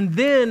Asherah, and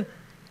then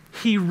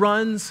he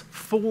runs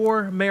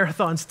 4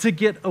 marathons to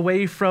get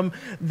away from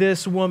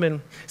this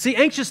woman. See,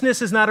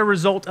 anxiousness is not a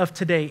result of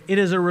today. It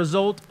is a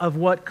result of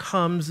what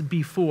comes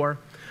before.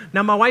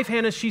 Now, my wife,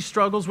 Hannah, she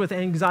struggles with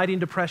anxiety and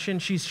depression.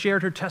 She's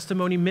shared her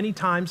testimony many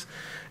times,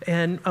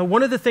 and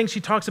one of the things she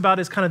talks about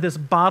is kind of this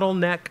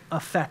bottleneck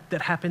effect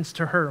that happens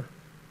to her.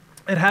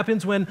 It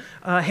happens when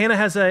Hannah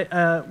has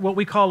what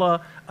we call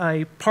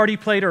a party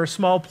plate or a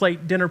small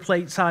plate, dinner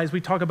plate size.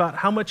 We talk about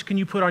how much can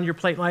you put on your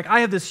plate. Like I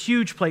have this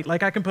huge plate.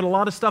 Like I can put a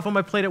lot of stuff on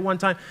my plate at one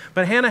time.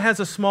 But Hannah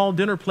has a small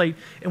dinner plate.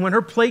 And when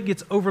her plate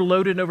gets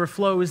overloaded and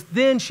overflows,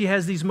 then she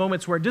has these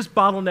moments where it just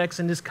bottlenecks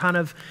and just kind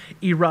of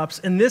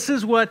erupts. And this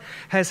is what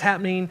has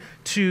happening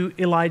to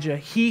Elijah.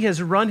 He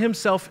has run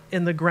himself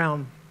in the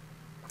ground.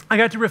 I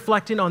got to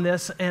reflecting on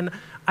this, and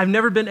I've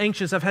never been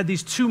anxious. I've had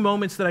these 2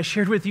 moments that I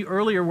shared with you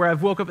earlier where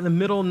I've woke up in the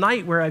middle of the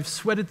night where I've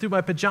sweated through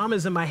my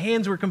pajamas and my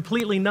hands were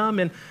completely numb.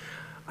 And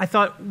I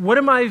thought, what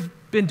am I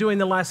been doing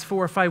the last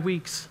 4 or 5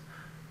 weeks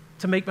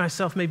to make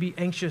myself maybe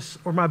anxious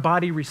or my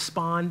body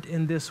respond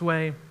in this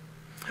way?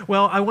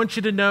 Well, I want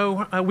you to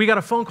know, we got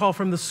a phone call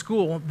from the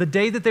school the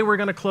day that they were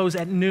going to close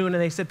at noon,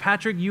 and they said,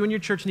 Patrick, you and your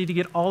church need to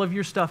get all of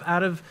your stuff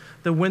out of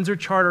the Windsor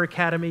Charter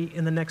Academy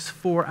in the next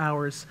 4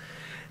 hours.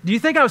 Do you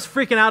think I was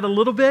freaking out a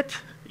little bit?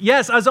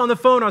 Yes, I was on the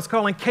phone. I was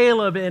calling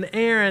Caleb and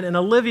Aaron and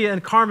Olivia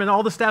and Carmen,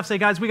 all the staff say,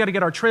 guys, we got to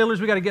get our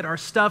trailers. We got to get our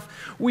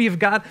stuff. We've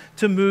got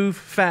to move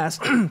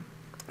fast. The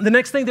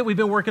next thing that we've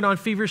been working on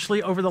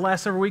feverishly over the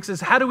last several weeks is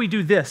how do we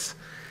do this?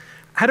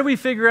 How do we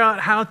figure out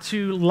how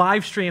to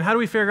live stream? How do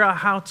we figure out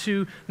how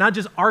to not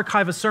just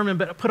archive a sermon,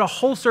 but put a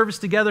whole service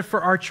together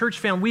for our church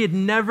family? We had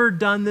never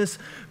done this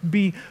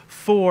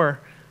before.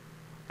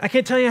 I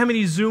can't tell you how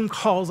many Zoom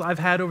calls I've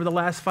had over the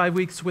last 5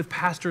 weeks with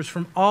pastors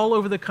from all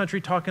over the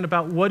country talking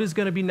about what is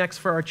going to be next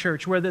for our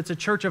church, whether it's a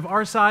church of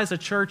our size, a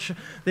church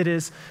that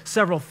is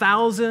several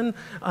thousand.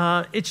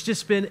 It's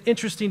just been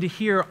interesting to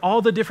hear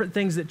all the different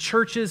things that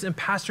churches and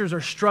pastors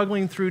are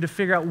struggling through to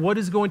figure out what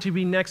is going to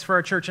be next for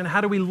our church and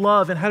how do we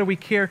love and how do we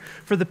care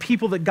for the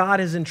people that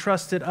God has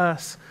entrusted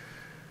us.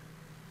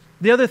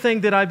 The other thing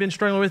that I've been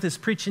struggling with is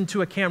preaching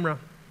to a camera.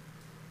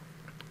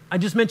 I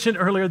just mentioned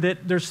earlier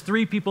that there's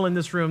 3 people in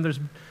this room.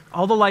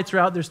 All the lights are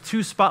out. There's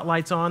 2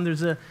 spotlights on.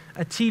 There's a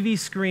TV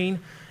screen,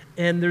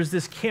 and there's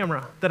this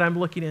camera that I'm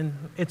looking in.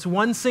 It's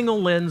one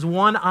single lens,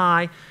 one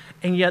eye,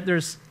 and yet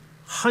there's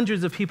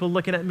hundreds of people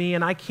looking at me,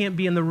 and I can't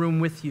be in the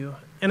room with you.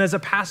 And as a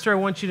pastor, I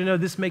want you to know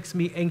this makes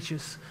me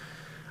anxious.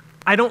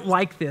 I don't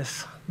like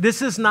this.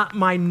 This is not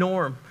my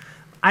norm.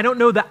 I don't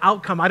know the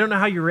outcome. I don't know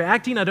how you're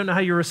reacting. I don't know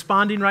how you're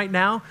responding right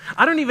now.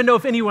 I don't even know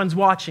if anyone's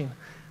watching.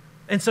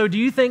 And so do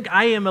you think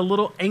I am a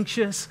little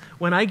anxious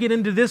when I get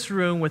into this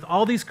room with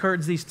all these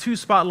curtains, these 2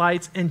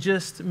 spotlights, and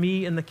just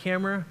me and the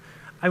camera?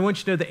 I want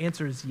you to know the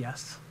answer is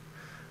yes.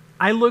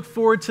 I look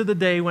forward to the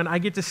day when I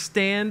get to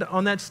stand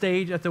on that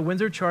stage at the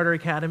Windsor Charter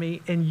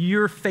Academy and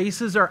your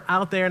faces are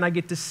out there and I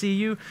get to see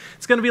you.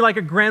 It's going to be like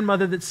a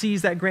grandmother that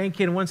sees that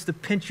grandkid and wants to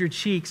pinch your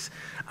cheeks.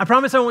 I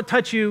promise I won't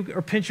touch you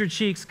or pinch your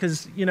cheeks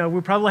because,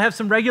 we'll probably have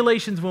some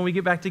regulations when we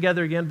get back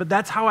together again, but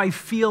that's how I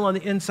feel on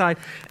the inside,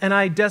 and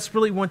I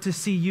desperately want to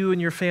see you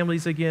and your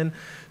families again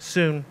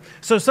soon.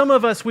 So some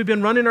of us, we've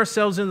been running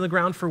ourselves into the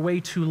ground for way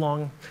too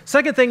long.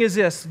 Second thing is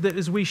this, that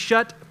is we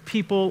shut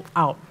people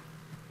out.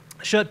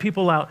 Shut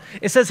people out.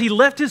 It says he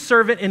left his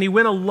servant and he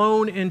went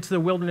alone into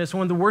the wilderness.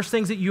 One of the worst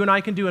things that you and I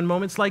can do in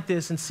moments like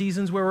this, in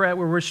seasons where we're at,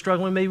 where we're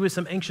struggling maybe with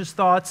some anxious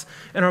thoughts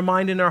in our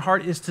mind and our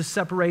heart, is to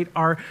separate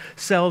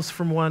ourselves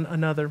from one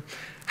another.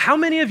 How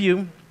many of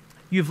you,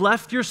 you've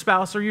left your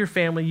spouse or your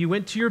family, you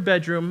went to your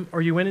bedroom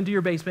or you went into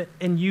your basement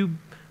and you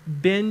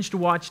binged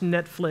watched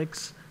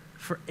Netflix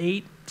for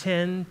 8,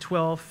 10,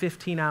 12,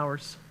 15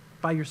 hours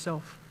by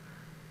yourself?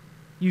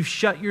 You've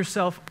shut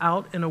yourself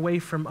out and away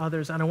from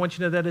others. And I want you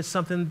to know that is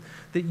something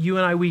that you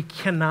and we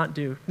cannot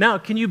do. Now,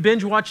 can you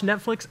binge watch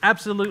Netflix?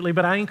 Absolutely.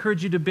 But I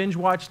encourage you to binge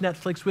watch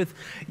Netflix with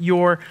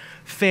your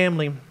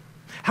family.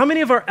 How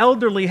many of our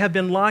elderly have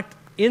been locked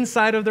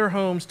inside of their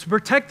homes to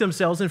protect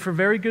themselves, and for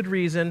very good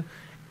reason,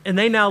 and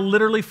they now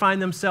literally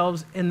find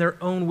themselves in their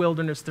own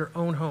wilderness, their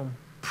own home,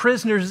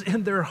 prisoners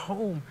in their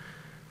home?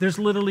 There's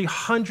literally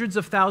hundreds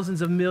of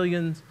thousands of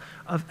millions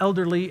of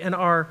elderly in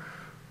our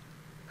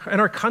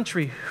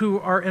country who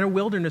are in a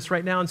wilderness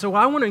right now. And so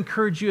I want to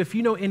encourage you, if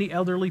you know any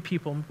elderly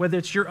people, whether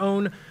it's your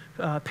own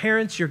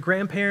parents, your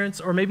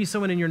grandparents, or maybe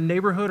someone in your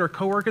neighborhood or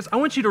coworkers, I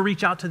want you to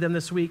reach out to them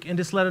this week and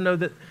just let them know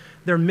that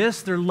they're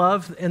missed, they're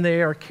loved, and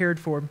they are cared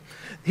for.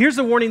 Here's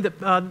the warning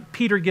that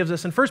Peter gives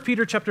us. In 1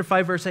 Peter chapter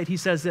 5, verse 8, he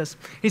says this.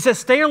 He says,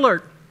 stay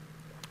alert.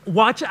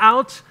 Watch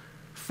out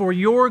for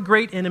your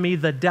great enemy,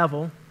 the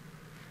devil.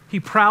 He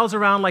prowls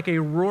around like a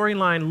roaring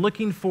lion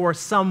looking for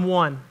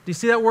someone. Do you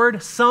see that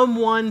word?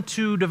 Someone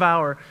to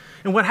devour.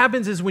 And what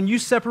happens is when you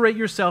separate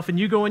yourself and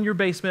you go in your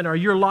basement or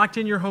you're locked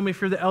in your home if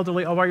you're the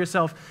elderly all by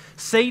yourself,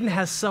 Satan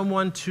has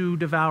someone to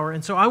devour.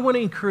 And so I want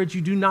to encourage you,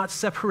 do not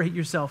separate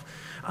yourself.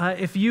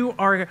 If you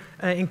are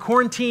in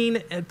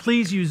quarantine,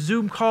 please use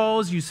Zoom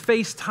calls, use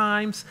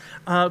FaceTimes.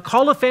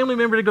 Call a family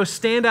member to go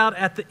stand out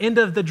at the end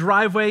of the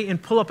driveway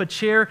and pull up a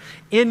chair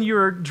in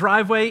your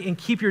driveway and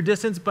keep your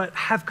distance, but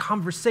have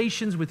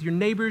conversations with your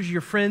neighbors,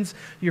 your friends,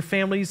 your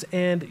families,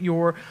 and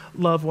your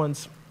loved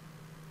ones.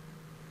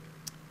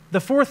 The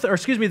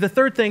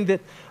third thing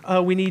that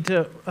we need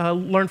to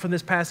learn from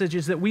this passage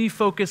is that we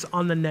focus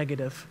on the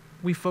negative.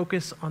 We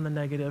focus on the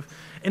negative.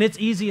 And it's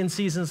easy in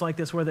seasons like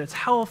this, whether it's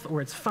health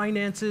or it's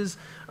finances,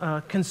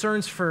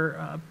 concerns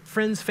for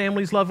friends,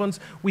 families, loved ones,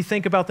 we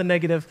think about the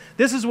negative.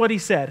 This is what he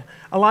said.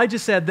 Elijah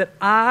said that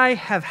I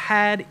have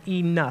had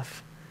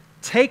enough.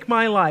 Take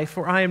my life,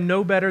 for I am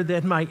no better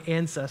than my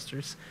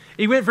ancestors.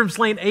 He went from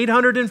slaying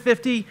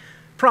 850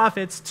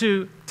 prophets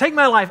to take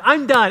my life.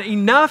 I'm done.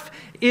 Enough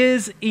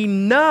is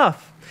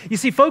enough. You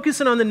see,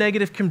 focusing on the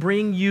negative can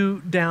bring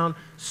you down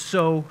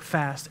so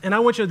fast. And I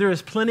want you to know there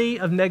is plenty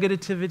of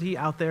negativity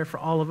out there for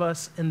all of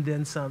us and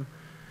then some.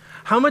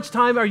 How much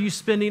time are you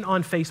spending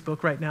on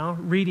Facebook right now,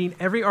 reading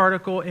every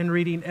article and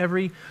reading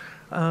every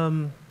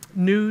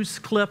news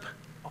clip?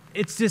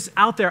 It's just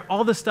out there,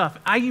 all the stuff.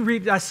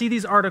 I see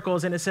these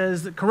articles and it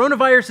says the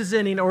coronavirus is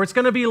ending or it's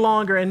going to be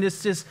longer, and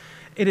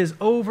it is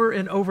over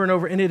and over and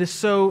over, and it is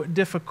so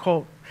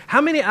difficult. How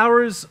many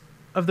hours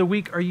of the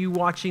week are you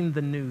watching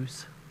the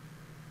news?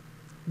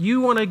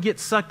 You want to get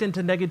sucked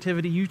into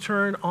negativity, you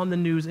turn on the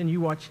news and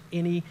you watch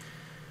any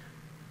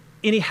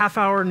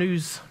half-hour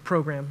news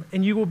program,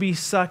 and you will be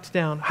sucked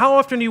down. How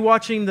often are you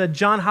watching the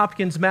Johns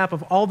Hopkins map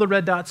of all the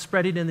red dots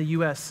spreading in the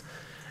U.S.?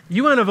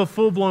 You want to have a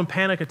full-blown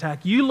panic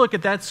attack. You look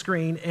at that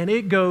screen and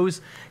it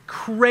goes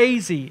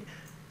crazy.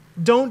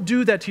 Don't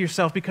do that to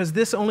yourself, because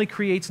this only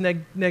creates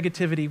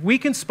negativity. We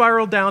can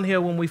spiral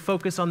downhill when we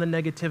focus on the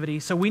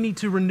negativity, so we need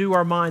to renew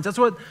our minds. That's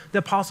what the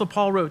Apostle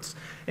Paul wrote.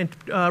 In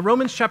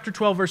Romans chapter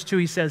 12, verse 2,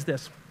 he says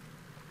this,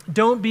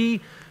 don't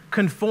be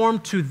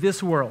conformed to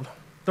this world.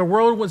 The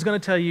world was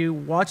going to tell you,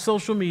 watch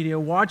social media,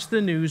 watch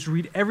the news,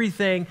 read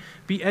everything,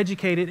 be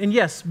educated. And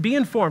yes, be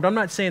informed. I'm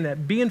not saying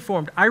that. Be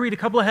informed. I read a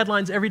couple of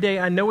headlines every day.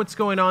 I know what's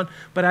going on,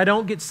 but I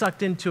don't get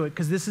sucked into it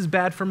because this is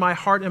bad for my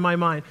heart and my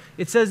mind.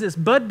 It says this,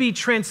 but be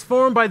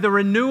transformed by the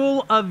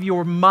renewal of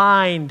your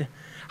mind.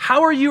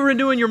 How are you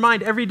renewing your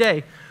mind every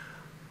day?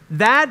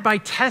 That by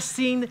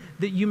testing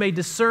that you may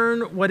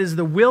discern what is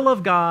the will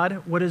of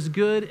God, what is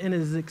good and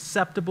is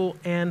acceptable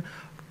and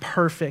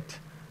perfect.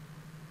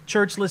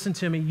 Church, listen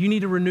to me. You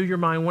need to renew your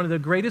mind. One of the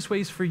greatest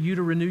ways for you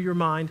to renew your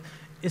mind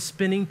is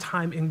spending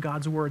time in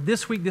God's Word.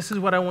 This week, this is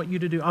what I want you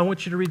to do. I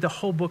want you to read the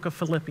whole book of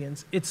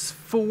Philippians. It's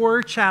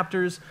 4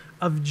 chapters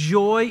of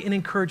joy and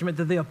encouragement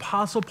that the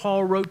Apostle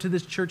Paul wrote to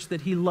this church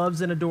that he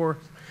loves and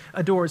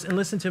adores. And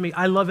listen to me,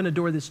 I love and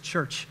adore this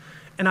church.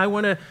 And I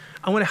want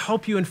to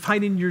help you in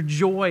finding your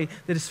joy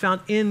that is found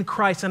in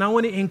Christ. And I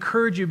want to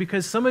encourage you,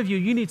 because some of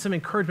you need some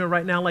encouragement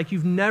right now like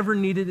you've never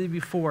needed it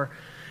before.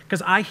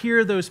 Because I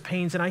hear those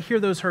pains and I hear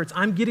those hurts.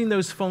 I'm getting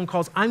those phone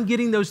calls. I'm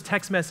getting those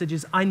text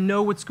messages. I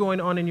know what's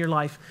going on in your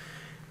life.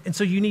 And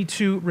so you need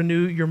to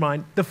renew your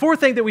mind. The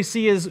fourth thing that we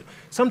see is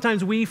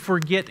sometimes we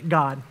forget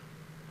God.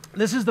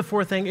 This is the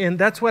fourth thing, and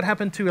that's what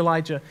happened to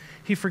Elijah.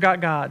 He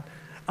forgot God.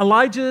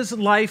 Elijah's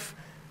life,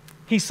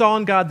 he saw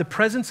in God. The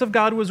presence of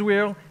God was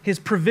real, his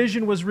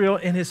provision was real,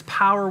 and his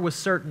power was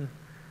certain.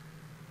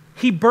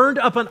 He burned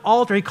up an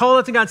altar. He called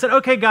out to God and said,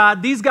 okay,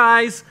 God, these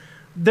guys,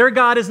 their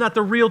God is not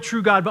the real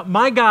true God, but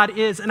my God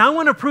is. And I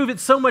want to prove it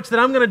so much that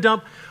I'm going to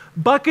dump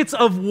buckets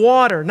of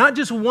water, not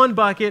just one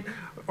bucket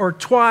or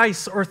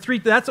twice or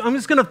 3. I'm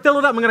just going to fill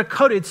it up. I'm going to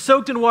coat it. It's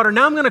soaked in water.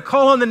 Now I'm going to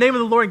call on the name of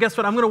the Lord. And guess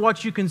what? I'm going to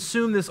watch you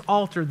consume this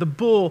altar, the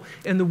bull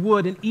and the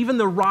wood and even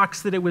the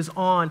rocks that it was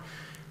on,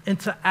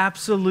 into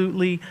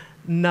absolutely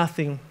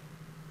nothing.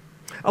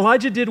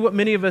 Elijah did what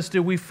many of us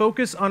do. We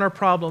focus on our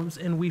problems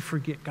and we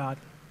forget God.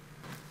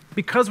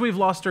 Because we've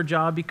lost our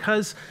job,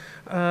 because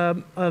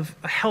of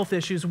health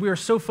issues, we are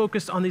so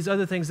focused on these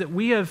other things that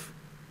we've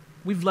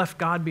left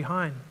God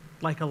behind,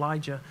 like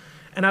Elijah.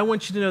 And I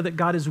want you to know that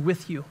God is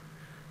with you.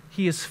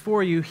 He is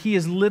for you. He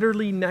is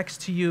literally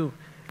next to you.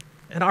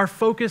 And our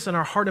focus and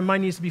our heart and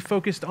mind needs to be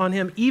focused on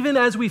him, even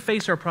as we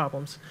face our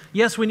problems.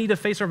 Yes, we need to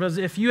face our problems.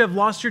 If you have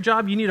lost your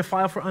job, you need to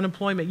file for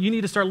unemployment. You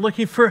need to start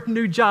looking for a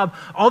new job.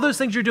 All those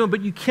things you're doing,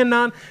 but you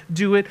cannot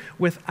do it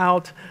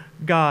without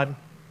God.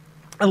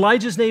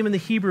 Elijah's name in the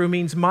Hebrew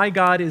means my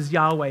God is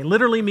Yahweh,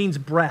 literally means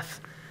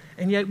breath.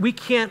 And yet we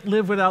can't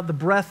live without the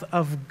breath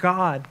of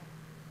God.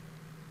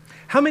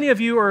 How many of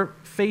you are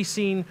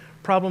facing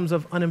problems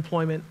of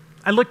unemployment?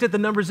 I looked at the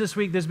numbers this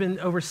week. There's been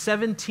over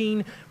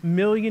 17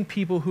 million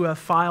people who have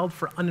filed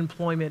for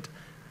unemployment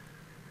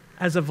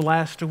as of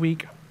last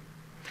week.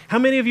 How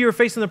many of you are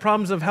facing the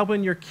problems of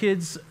helping your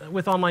kids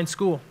with online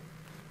school?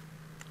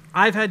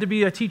 I've had to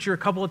be a teacher a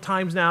couple of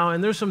times now,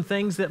 and there's some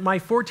things that my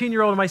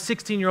 14-year-old and my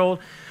 16-year-old,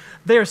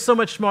 they are so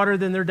much smarter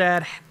than their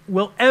dad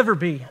will ever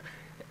be.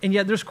 And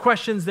yet there's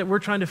questions that we're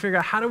trying to figure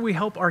out. How do we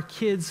help our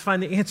kids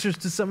find the answers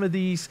to some of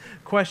these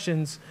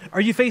questions? Are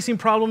you facing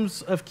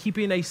problems of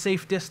keeping a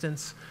safe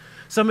distance?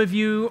 Some of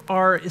you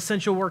are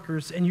essential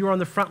workers, and you're on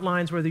the front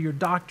lines, whether you're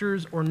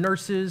doctors or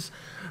nurses,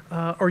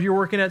 or you're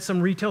working at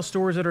some retail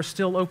stores that are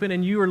still open,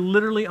 and you are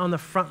literally on the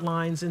front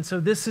lines. And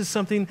so this is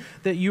something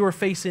that you are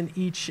facing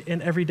each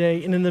and every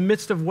day. And in the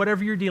midst of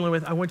whatever you're dealing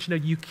with, I want you to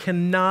know you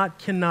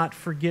cannot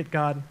forget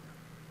God.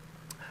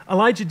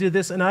 Elijah did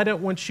this, and I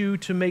don't want you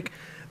to make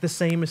the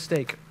same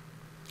mistake.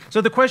 So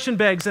the question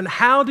begs, and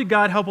how did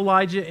God help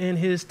Elijah in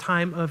his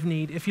time of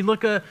need? If you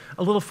look a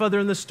little further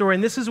in the story,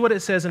 and this is what it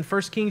says in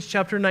 1 Kings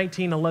chapter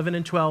 19, 11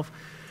 and 12.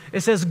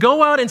 It says,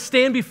 "Go out and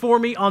stand before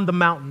me on the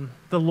mountain,"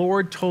 the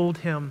Lord told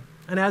him.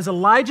 And as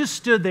Elijah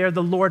stood there,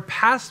 the Lord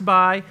passed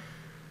by,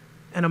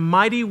 and a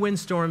mighty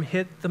windstorm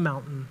hit the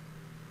mountain.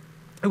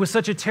 It was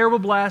such a terrible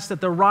blast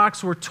that the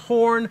rocks were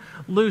torn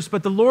loose,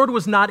 but the Lord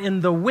was not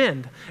in the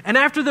wind. And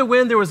after the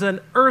wind, there was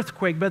an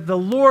earthquake, but the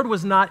Lord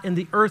was not in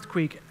the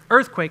earthquake.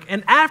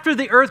 And after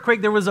the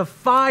earthquake, there was a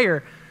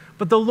fire,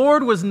 but the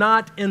Lord was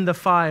not in the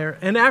fire.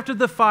 And after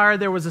the fire,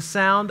 there was a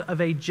sound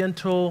of a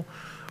gentle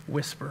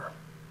whisper.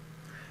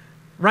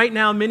 Right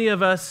now, many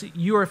of us,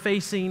 you are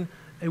facing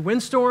a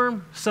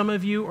windstorm. Some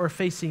of you are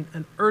facing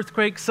an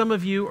earthquake. Some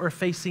of you are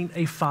facing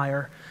a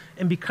fire.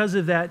 And because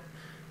of that,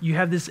 you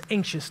have this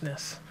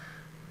anxiousness.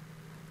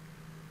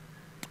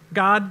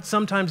 God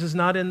sometimes is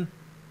not in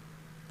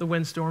the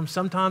windstorm.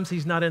 Sometimes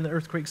he's not in the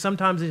earthquake.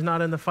 Sometimes he's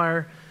not in the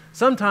fire.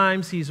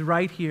 Sometimes he's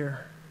right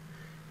here.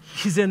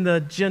 He's in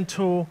the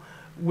gentle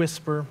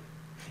whisper.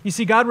 You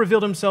see, God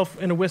revealed himself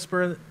in a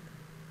whisper,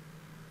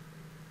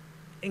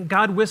 and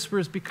God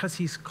whispers because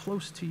he's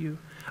close to you.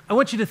 I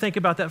want you to think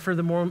about that for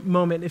the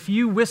moment. If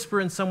you whisper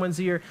in someone's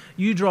ear,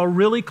 you draw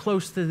really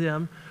close to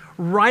them,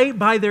 right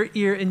by their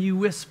ear, and you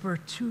whisper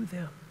to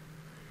them,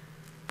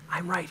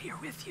 "I'm right here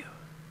with you.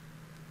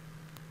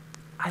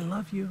 I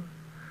love you.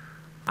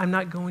 I'm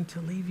not going to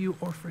leave you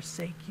or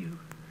forsake you."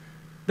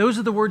 Those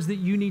are the words that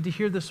you need to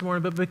hear this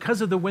morning, but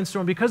because of the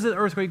windstorm, because of the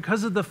earthquake,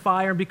 because of the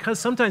fire, and because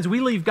sometimes we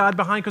leave God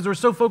behind because we're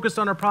so focused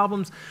on our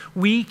problems,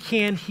 we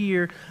can't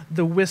hear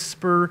the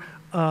whisper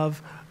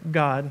of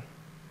God.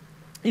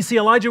 You see,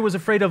 Elijah was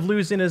afraid of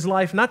losing his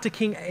life, not to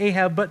King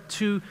Ahab, but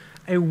to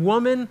a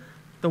woman,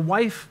 the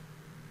wife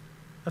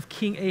of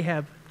King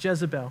Ahab,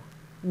 Jezebel.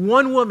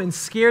 One woman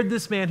scared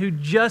this man who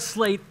just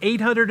slayed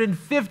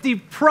 850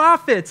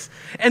 prophets.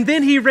 And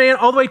then he ran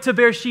all the way to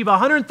Beersheba,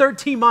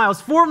 113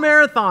 miles, 4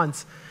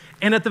 marathons.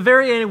 And at the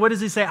very end, what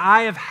does he say?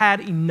 "I have had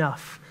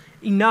enough.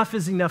 Enough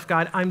is enough,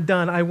 God. I'm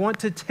done. I want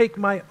to take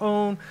my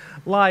own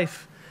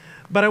life."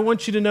 But I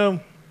want you to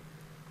know,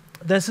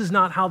 this is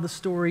not how the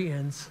story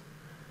ends.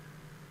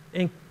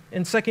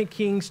 In 2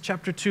 Kings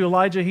chapter 2,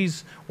 Elijah,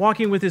 he's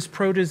walking with his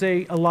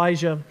protege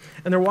Elijah,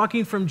 and they're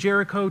walking from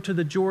Jericho to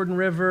the Jordan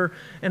River,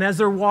 and as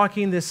they're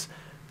walking, this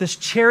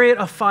chariot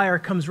of fire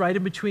comes right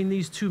in between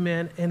these two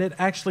men, and it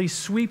actually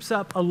sweeps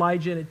up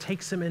Elijah, and it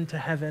takes him into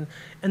heaven.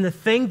 And the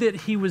thing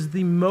that he was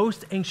the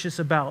most anxious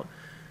about,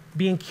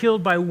 being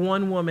killed by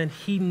one woman,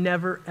 he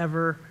never,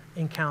 ever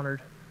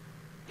encountered.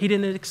 He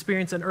didn't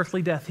experience an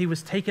earthly death. He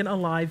was taken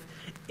alive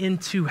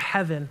into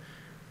heaven.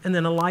 And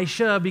then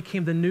Elisha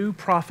became the new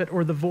prophet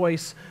or the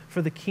voice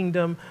for the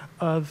kingdom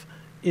of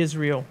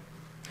Israel.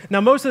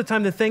 Now, most of the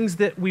time, the things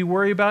that we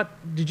worry about,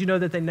 did you know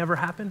that they never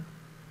happen?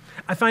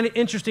 I find it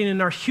interesting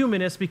in our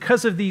humanness,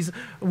 because of these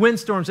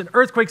windstorms and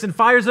earthquakes and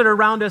fires that are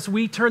around us,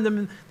 we turn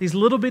them, these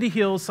little bitty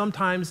hills,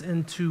 sometimes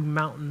into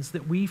mountains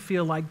that we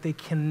feel like they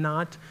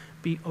cannot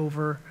be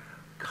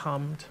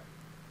overcome.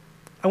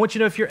 I want you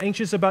to know, if you're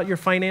anxious about your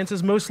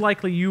finances, most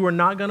likely you are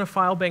not going to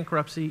file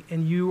bankruptcy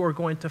and you are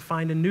going to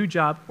find a new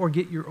job or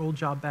get your old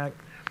job back.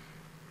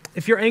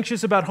 If you're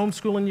anxious about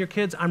homeschooling your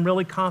kids, I'm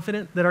really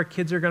confident that our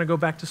kids are going to go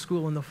back to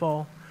school in the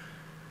fall.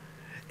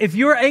 If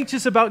you're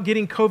anxious about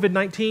getting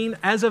COVID-19,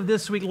 as of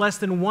this week, less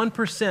than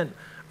 1%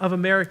 of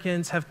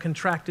Americans have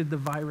contracted the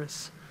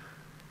virus.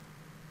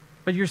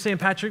 But you're saying,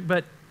 Patrick,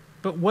 but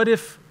what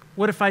if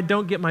I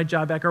don't get my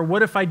job back? Or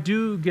what if I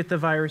do get the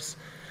virus?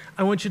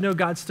 I want you to know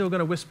God's still going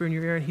to whisper in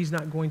your ear, and he's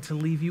not going to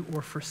leave you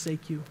or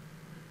forsake you.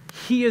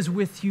 He is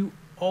with you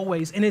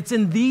always. And it's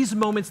in these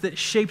moments that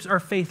shapes our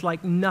faith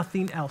like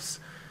nothing else.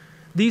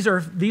 These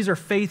are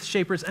faith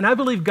shapers. And I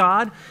believe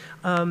God,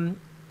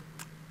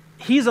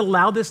 He's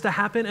allowed this to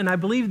happen. And I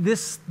believe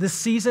this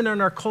season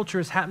in our culture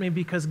is happening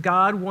because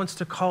God wants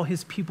to call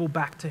His people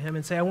back to Him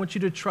and say, I want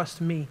you to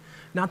trust me,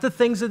 not the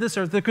things of this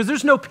earth. Because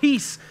there's no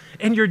peace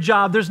in your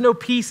job. There's no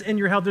peace in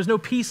your health. There's no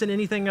peace in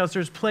anything else.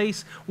 There's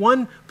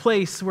one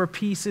place where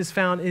peace is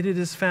found, and it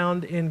is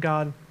found in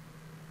God.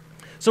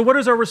 So what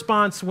is our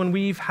response when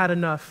we've had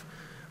enough?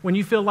 When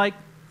you feel like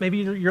maybe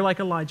you're like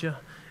Elijah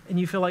and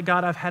you feel like,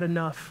 God, I've had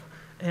enough.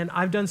 And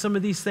I've done some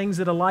of these things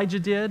that Elijah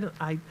did.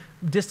 I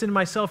distanced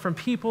myself from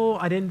people.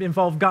 I didn't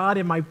involve God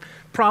in my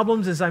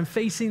problems as I'm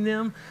facing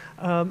them.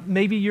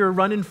 Maybe you're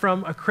running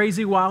from a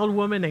crazy wild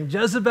woman named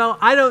Jezebel.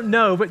 I don't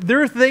know, but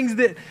there are things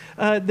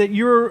that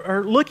you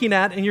are looking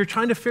at and you're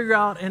trying to figure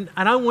out. And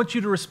I don't want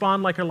you to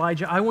respond like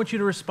Elijah. I want you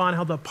to respond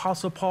how the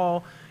Apostle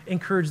Paul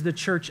encouraged the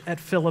church at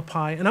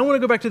Philippi. And I want to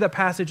go back to that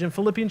passage in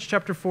Philippians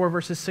chapter 4,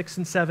 verses 6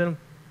 and 7.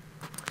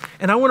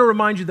 And I want to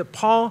remind you that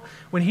Paul,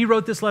 when he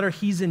wrote this letter,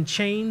 he's in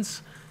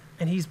chains.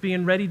 And he's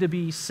being ready to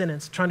be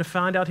sentenced, trying to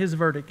find out his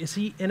verdict. Is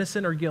he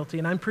innocent or guilty?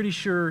 And I'm pretty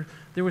sure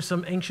there were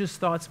some anxious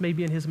thoughts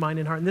maybe in his mind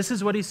and heart. And this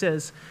is what he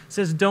says. He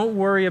says, don't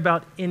worry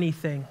about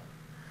anything.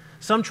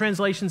 Some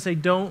translations say,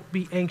 don't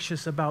be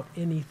anxious about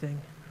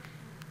anything.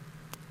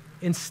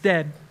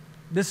 Instead,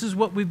 this is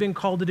what we've been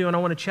called to do, and I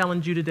want to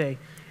challenge you today,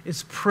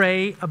 is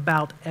pray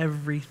about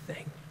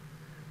everything.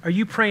 Are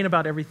you praying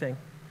about everything?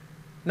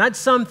 Not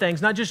some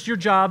things, not just your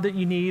job that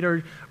you need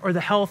or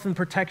the health and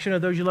protection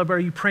of those you love, but are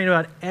you praying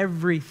about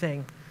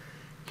everything?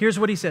 Here's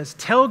what he says.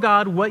 Tell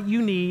God what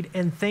you need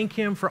and thank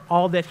Him for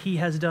all that He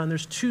has done.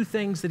 There's two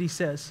things that he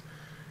says.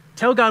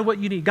 Tell God what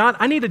you need. God,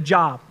 I need a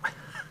job.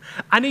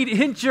 I need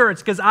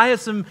insurance because I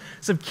have some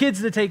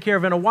kids to take care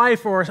of and a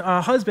wife or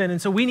a husband, and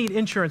so we need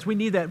insurance. We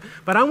need that.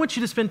 But I want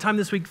you to spend time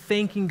this week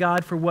thanking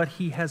God for what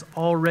He has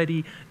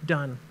already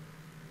done.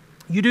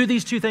 You do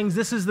these two things,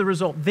 this is the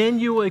result.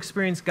 Then you will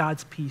experience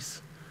God's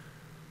peace.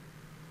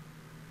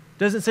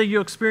 Doesn't say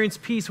you'll experience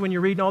peace when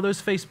you're reading all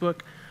those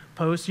Facebook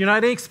posts. You're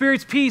not going to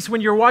experience peace when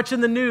you're watching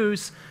the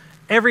news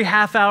every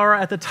half hour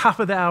at the top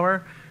of the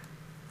hour.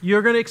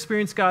 You're going to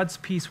experience God's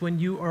peace when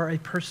you are a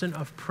person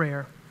of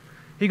prayer.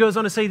 He goes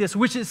on to say this,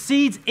 which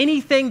exceeds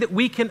anything that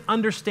we can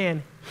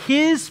understand.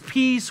 His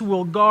peace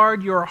will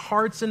guard your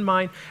hearts and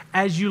mind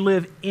as you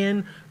live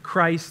in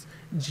Christ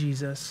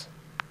Jesus.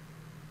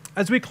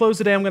 As we close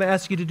today, I'm going to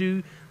ask you to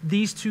do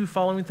these two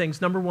following things.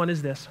 Number one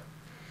is this.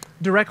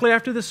 Directly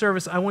after the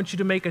service, I want you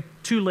to make a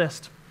two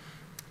list.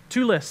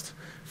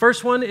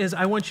 First one is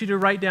I want you to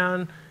write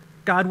down,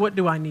 God, what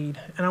do I need?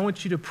 And I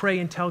want you to pray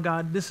and tell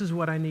God, this is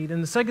what I need.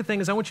 And the second thing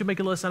is I want you to make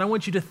a list, and I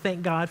want you to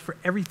thank God for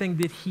everything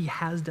that He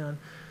has done.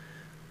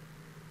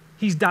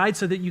 He's died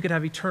so that you could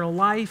have eternal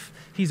life.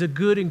 He's a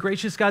good and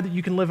gracious God that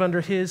you can live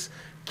under His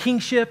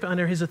kingship,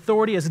 under His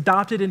authority, as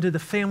adopted into the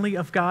family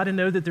of God, and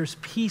know that there's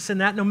peace in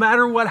that no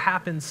matter what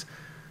happens.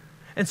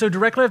 And so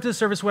directly after the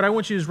service, what I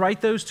want you to do is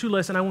write those two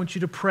lists, and I want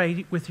you to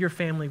pray with your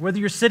family. Whether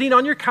you're sitting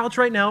on your couch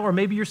right now, or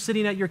maybe you're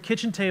sitting at your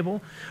kitchen table,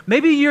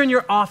 maybe you're in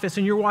your office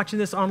and you're watching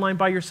this online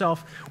by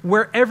yourself,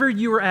 wherever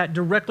you are at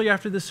directly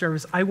after the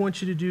service, I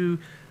want you to do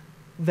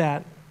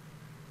that.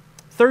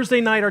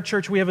 Thursday night, our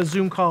church, we have a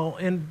Zoom call,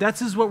 and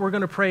this is what we're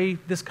going to pray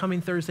this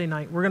coming Thursday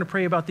night. We're going to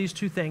pray about these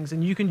two things,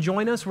 and you can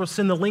join us. We'll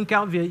send the link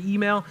out via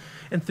email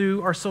and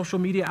through our social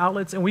media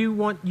outlets, and we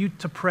want you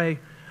to pray.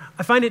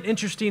 I find it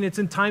interesting. It's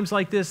in times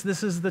like this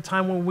is the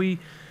time when we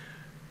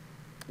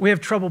have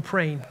trouble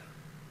praying.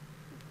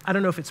 I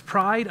don't know if it's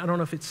pride. I don't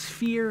know if it's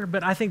fear,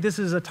 but I think this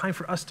is a time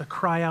for us to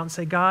cry out and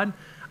say, God,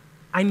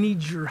 I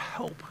need your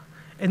help.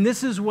 And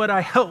this is what I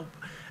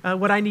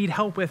need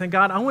help with. And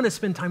God, I want to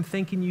spend time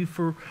thanking you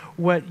for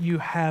what you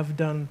have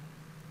done.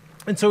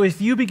 And so if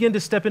you begin to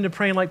step into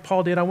praying like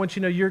Paul did, I want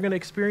you to know you're going to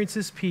experience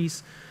this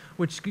peace,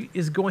 which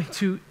is going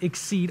to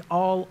exceed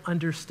all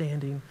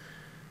understanding.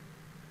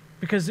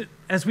 Because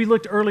as we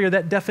looked earlier,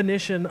 that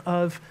definition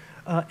of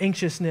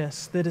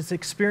anxiousness, that is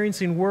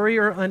experiencing worry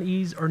or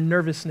unease or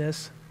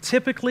nervousness,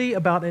 typically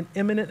about an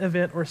imminent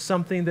event or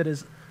something that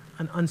is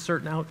an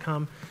uncertain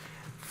outcome.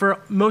 For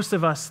most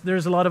of us,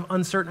 there's a lot of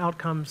uncertain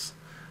outcomes.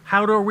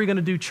 How are we going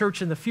to do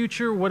church in the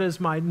future? What is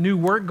my new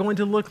work going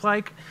to look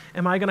like?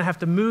 Am I going to have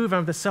to move? Am I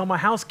going to sell my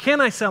house? Can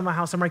I sell my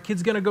house? Are my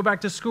kids going to go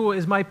back to school?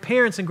 Is my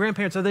parents and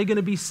grandparents, are they going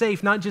to be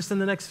safe, not just in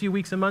the next few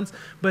weeks and months,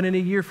 but in a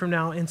year from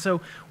now? And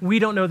so we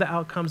don't know the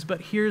outcomes, but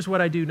here's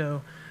what I do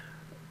know.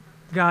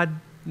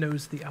 God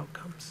knows the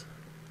outcomes.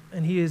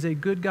 And He is a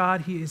good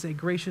God. He is a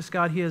gracious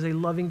God. He is a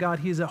loving God.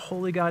 He is a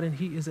holy God, and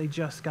He is a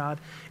just God.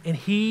 And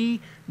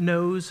He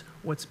knows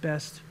what's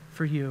best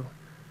for you.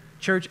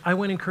 Church, I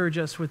want to encourage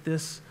us with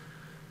this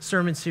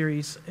sermon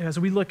series as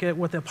we look at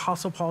what the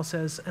Apostle Paul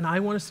says, and I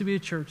want us to be a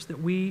church that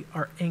we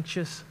are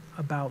anxious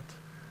about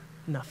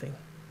nothing.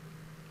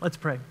 Let's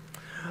pray.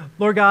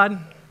 Lord God,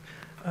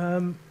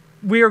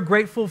 we are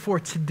grateful for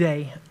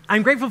today.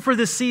 I'm grateful for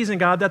this season,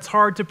 God. That's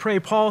hard to pray.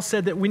 Paul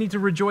said that we need to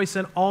rejoice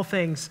in all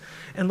things.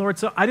 And Lord,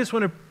 so I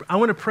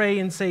want to pray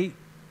and say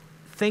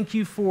thank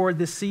you for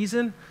this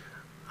season.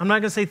 I'm not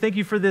going to say thank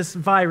you for this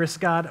virus,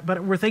 God,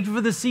 but we're thankful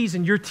for this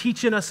season. You're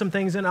teaching us some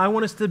things, and I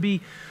want us to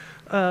be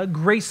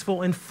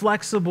graceful and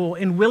flexible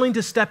and willing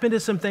to step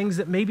into some things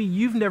that maybe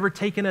you've never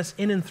taken us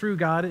in and through,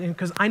 God. And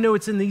because I know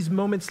it's in these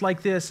moments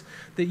like this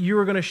that you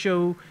are going to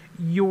show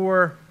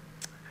your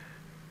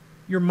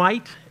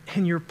might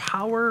and your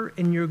power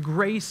and your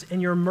grace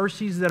and your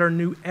mercies that are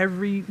new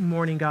every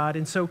morning, God.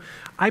 And so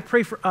I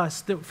pray for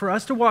us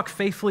to walk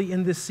faithfully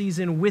in this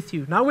season with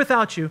you, not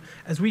without you,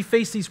 as we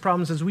face these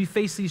problems, as we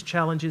face these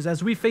challenges,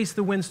 as we face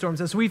the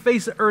windstorms, as we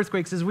face the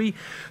earthquakes, as we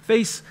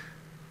face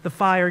the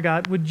fire,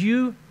 God. Would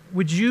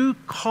you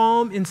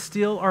calm and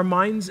still our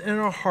minds and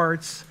our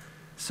hearts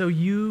so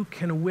you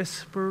can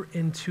whisper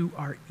into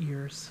our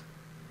ears?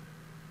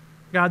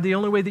 God, the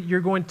only way that you're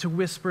going to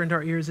whisper into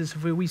our ears is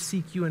if we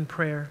seek you in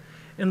prayer.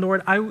 And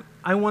Lord,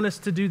 I want us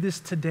to do this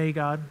today,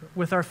 God,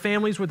 with our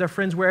families, with our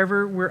friends,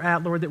 wherever we're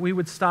at, Lord, that we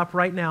would stop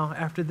right now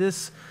after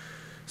this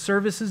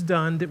service is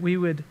done, that we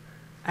would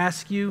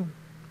ask you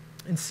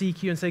and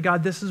seek you and say,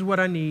 God, this is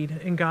what I need.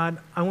 And God,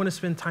 I want to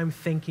spend time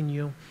thanking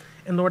you.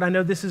 And Lord, I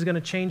know this is going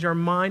to change our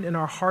mind and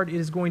our heart. It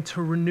is going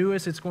to renew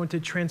us. It's going to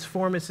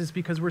transform us. It's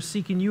because we're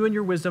seeking you and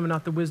your wisdom and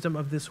not the wisdom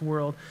of this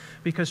world.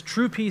 Because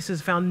true peace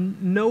is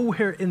found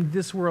nowhere in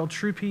this world.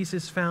 True peace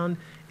is found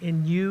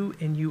in you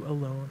and you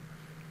alone.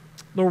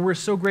 Lord, we're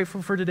so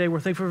grateful for today. We're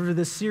thankful for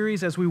this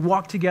series as we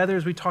walk together,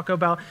 as we talk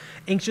about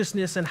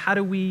anxiousness and how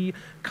do we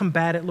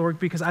combat it, Lord,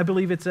 because I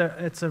believe it's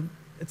a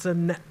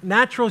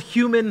natural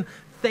human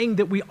thing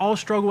that we all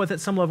struggle with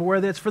at some level,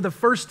 whether it's for the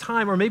first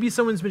time or maybe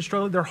someone's been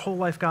struggling their whole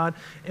life, God,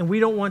 and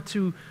we don't want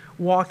to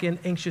walk in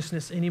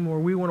anxiousness anymore.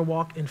 We want to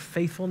walk in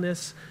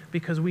faithfulness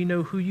because we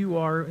know who you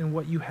are and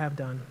what you have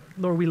done.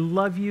 Lord, we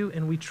love you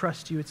and we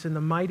trust you. It's in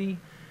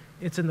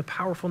the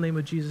powerful name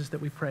of Jesus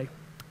that we pray.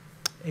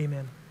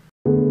 Amen.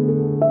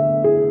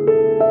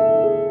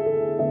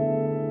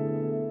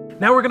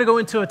 Now we're going to go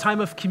into a time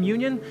of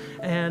communion,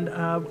 and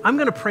I'm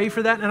going to pray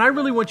for that, and I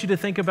really want you to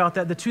think about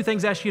that. The two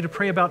things I asked you to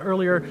pray about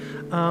earlier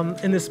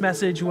in this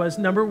message was,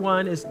 number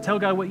one is tell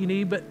God what you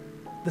need, but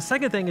the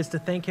second thing is to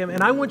thank him,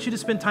 and I want you to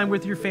spend time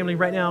with your family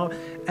right now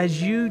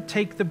as you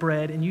take the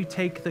bread and you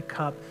take the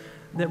cup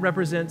that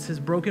represents his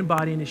broken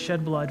body and his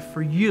shed blood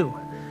for you.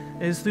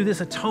 It is through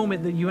this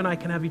atonement that you and I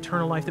can have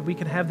eternal life, that we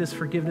can have this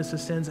forgiveness of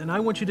sins, and I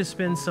want you to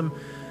spend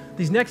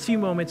these next few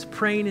moments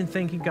praying and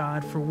thanking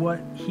God for what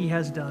he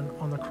has done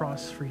on the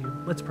cross for you.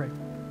 Let's pray.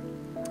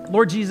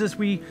 Lord Jesus,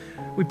 we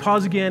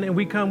pause again and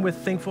we come with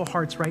thankful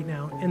hearts right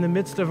now. In the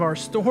midst of our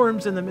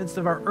storms, in the midst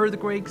of our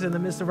earthquakes, in the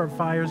midst of our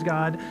fires,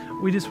 God,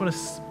 we just want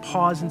to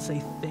pause and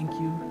say thank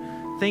you.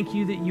 Thank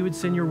you that you would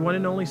send your one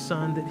and only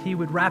Son, that he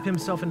would wrap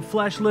himself in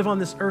flesh, live on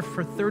this earth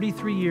for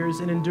 33 years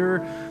and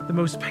endure the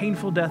most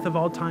painful death of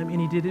all time. And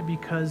he did it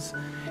because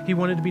he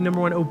wanted to be, number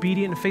one,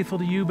 obedient and faithful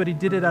to you, but he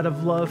did it out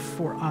of love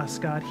for us,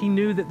 God. He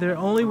knew that the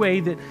only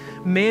way that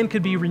man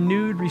could be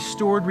renewed,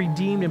 restored,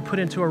 redeemed, and put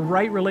into a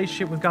right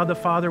relationship with God the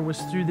Father was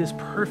through this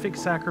perfect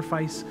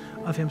sacrifice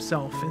of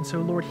himself. And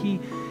so, Lord, he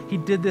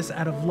did this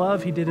out of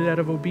love. He did it out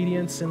of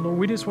obedience. And Lord,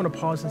 we just want to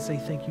pause and say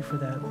thank you for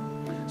that.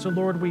 So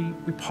Lord, we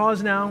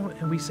pause now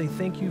and we say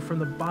thank you from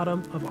the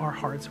bottom of our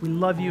hearts. We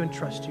love you and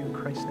trust you in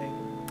Christ's name.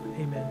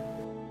 Amen.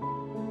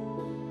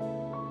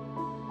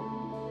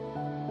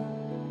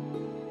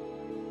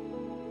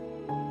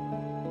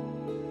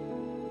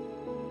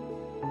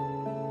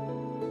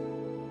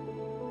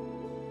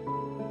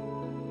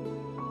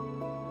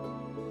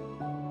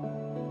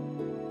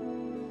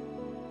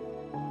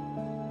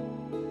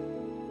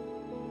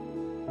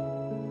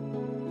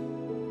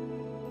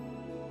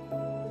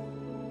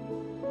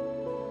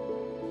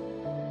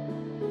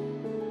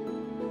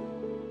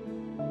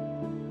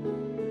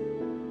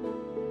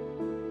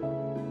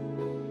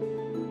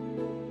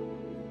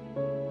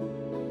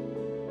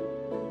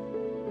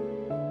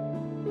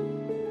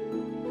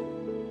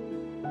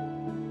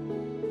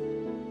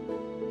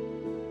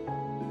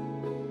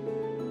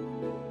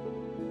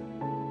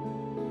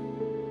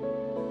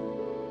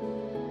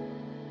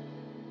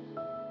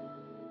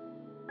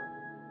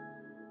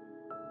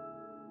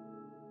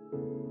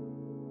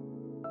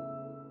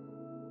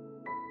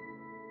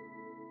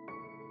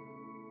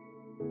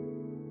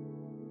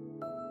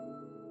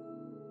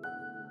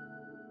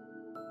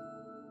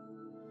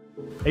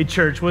 Hey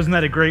church, wasn't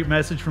that a great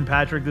message from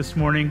Patrick this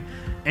morning?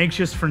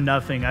 Anxious for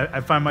nothing.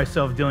 I find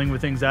myself dealing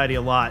with anxiety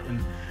a lot,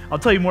 and I'll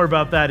tell you more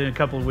about that in a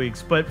couple of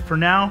weeks. But for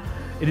now,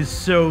 it is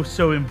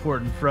so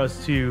important for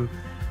us to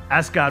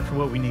ask God for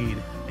what we need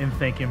and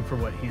thank him for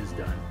what he has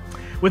done.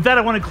 With that,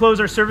 I want to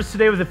close our service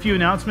today with a few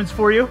announcements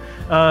for you.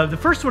 The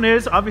first one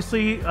is,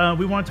 obviously,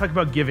 we want to talk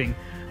about giving.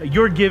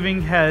 Your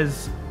giving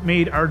has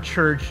made our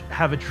church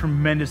have a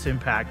tremendous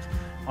impact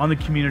on the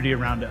community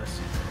around us.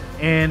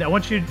 And I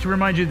want you to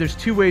remind you there's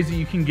two ways that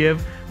you can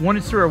give. One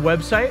is through our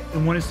website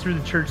and one is through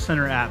the Church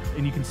Center app.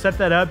 And you can set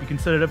that up. You can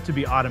set it up to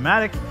be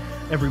automatic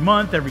every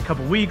month, every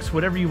couple weeks,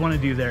 whatever you want to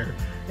do there.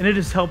 And it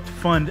has helped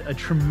fund a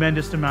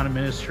tremendous amount of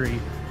ministry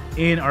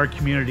in our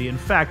community. In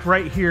fact,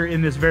 right here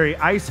in this very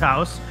ice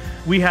house,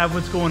 we have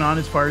what's going on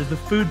as far as the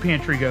food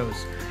pantry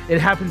goes. It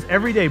happens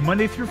every day,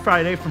 Monday through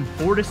Friday from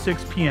 4 to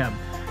 6 p.m.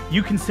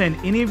 You can send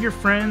any of your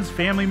friends,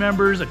 family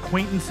members,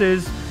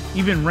 acquaintances,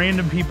 even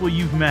random people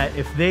you've met.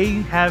 If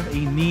they have a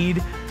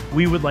need,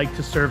 we would like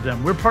to serve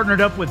them. We're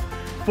partnered up with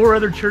 4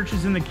 other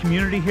churches in the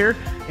community here,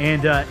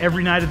 and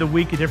every night of the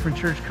week a different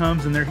church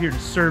comes and they're here to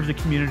serve the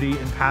community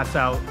and pass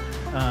out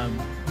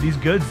these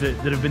goods that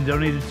have been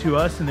donated to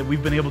us and that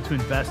we've been able to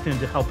invest in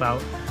to help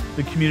out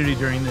the community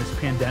during this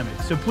pandemic.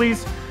 So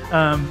please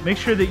make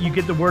sure that you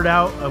get the word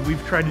out.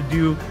 We've tried to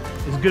do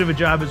as good of a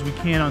job as we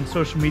can on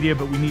social media,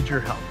 but we need your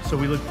help. So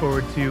we look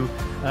forward to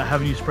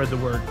having you spread the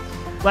word.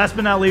 Last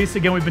but not least,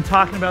 again, we've been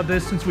talking about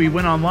this since we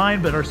went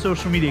online, but our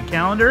social media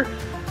calendar.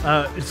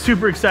 It's a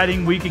super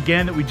exciting week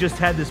again that we just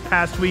had this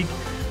past week.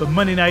 But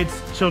Monday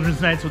nights,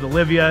 children's nights with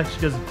Olivia.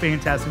 She does a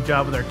fantastic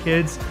job with our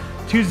kids.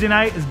 Tuesday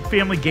night is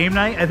family game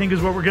night, I think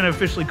is what we're going to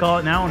officially call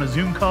it now, on a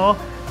Zoom call.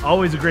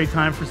 Always a great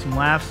time for some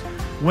laughs.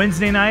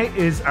 Wednesday night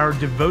is our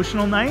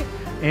devotional night,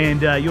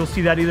 and you'll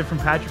see that either from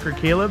Patrick or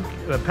Caleb.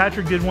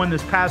 Patrick did one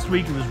this past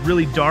week. It was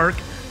really dark,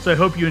 so I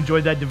hope you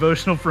enjoyed that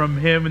devotional from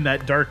him and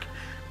that dark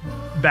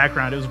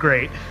background. It was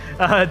great.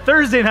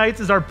 Thursday nights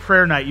is our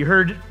prayer night. You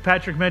heard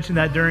Patrick mention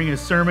that during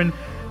his sermon.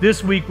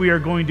 This week we are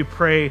going to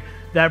pray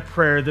that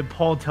prayer that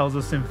Paul tells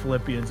us in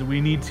Philippians, and we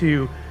need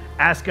to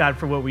ask God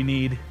for what we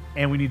need,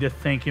 and we need to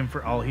thank him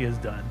for all he has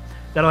done.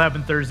 That'll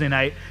happen Thursday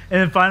night.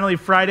 And then finally,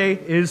 Friday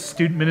is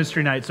student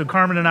ministry night. So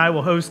Carmen and I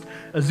will host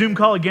a Zoom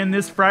call again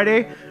this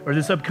Friday, or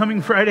this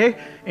upcoming Friday,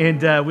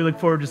 and we look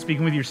forward to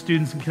speaking with your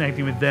students and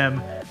connecting with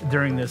them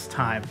during this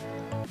time.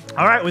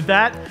 All right, with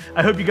that,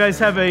 I hope you guys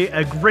have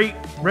a great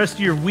rest of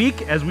your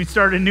week as we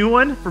start a new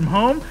one from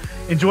home.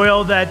 Enjoy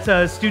all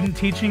that student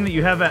teaching that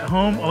you have at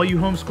home, all you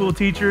homeschool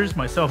teachers,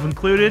 myself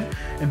included,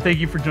 and thank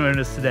you for joining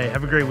us today.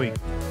 Have a great week.